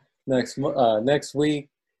out next week.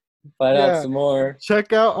 Find out some more.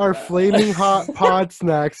 Check out our flaming hot Pod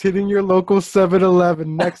Snacks hitting your local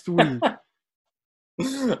 7-Eleven next week.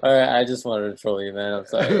 All right, I just wanted to troll you, man. I'm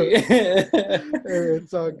sorry. Hey,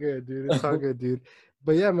 it's all good, dude. It's all good, dude.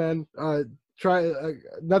 But yeah, man. Try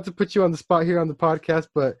not to put you on the spot here on the podcast,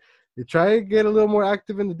 but you try to get a little more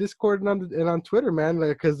active in the Discord and on Twitter, man.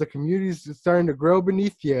 Because the community's starting to grow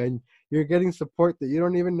beneath you, and you're getting support that you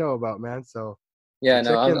don't even know about, man. So. Yeah,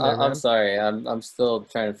 no, I'm sorry. I'm still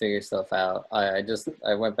trying to figure stuff out. I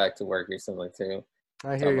went back to work recently too.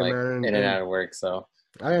 I hear you, man. In and out of work, so.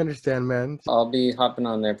 I understand, man. I'll be hopping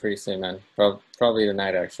on there pretty soon, man. Probably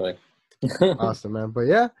tonight, actually. Awesome, man. But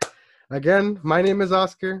yeah, again, my name is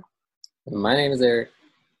Oscar. My name is Eric.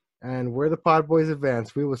 And we're the Podboys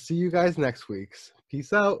Advance. We will see you guys next week.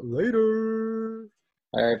 Peace out. Later.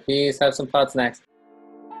 All right, peace. Have some Pod Snacks.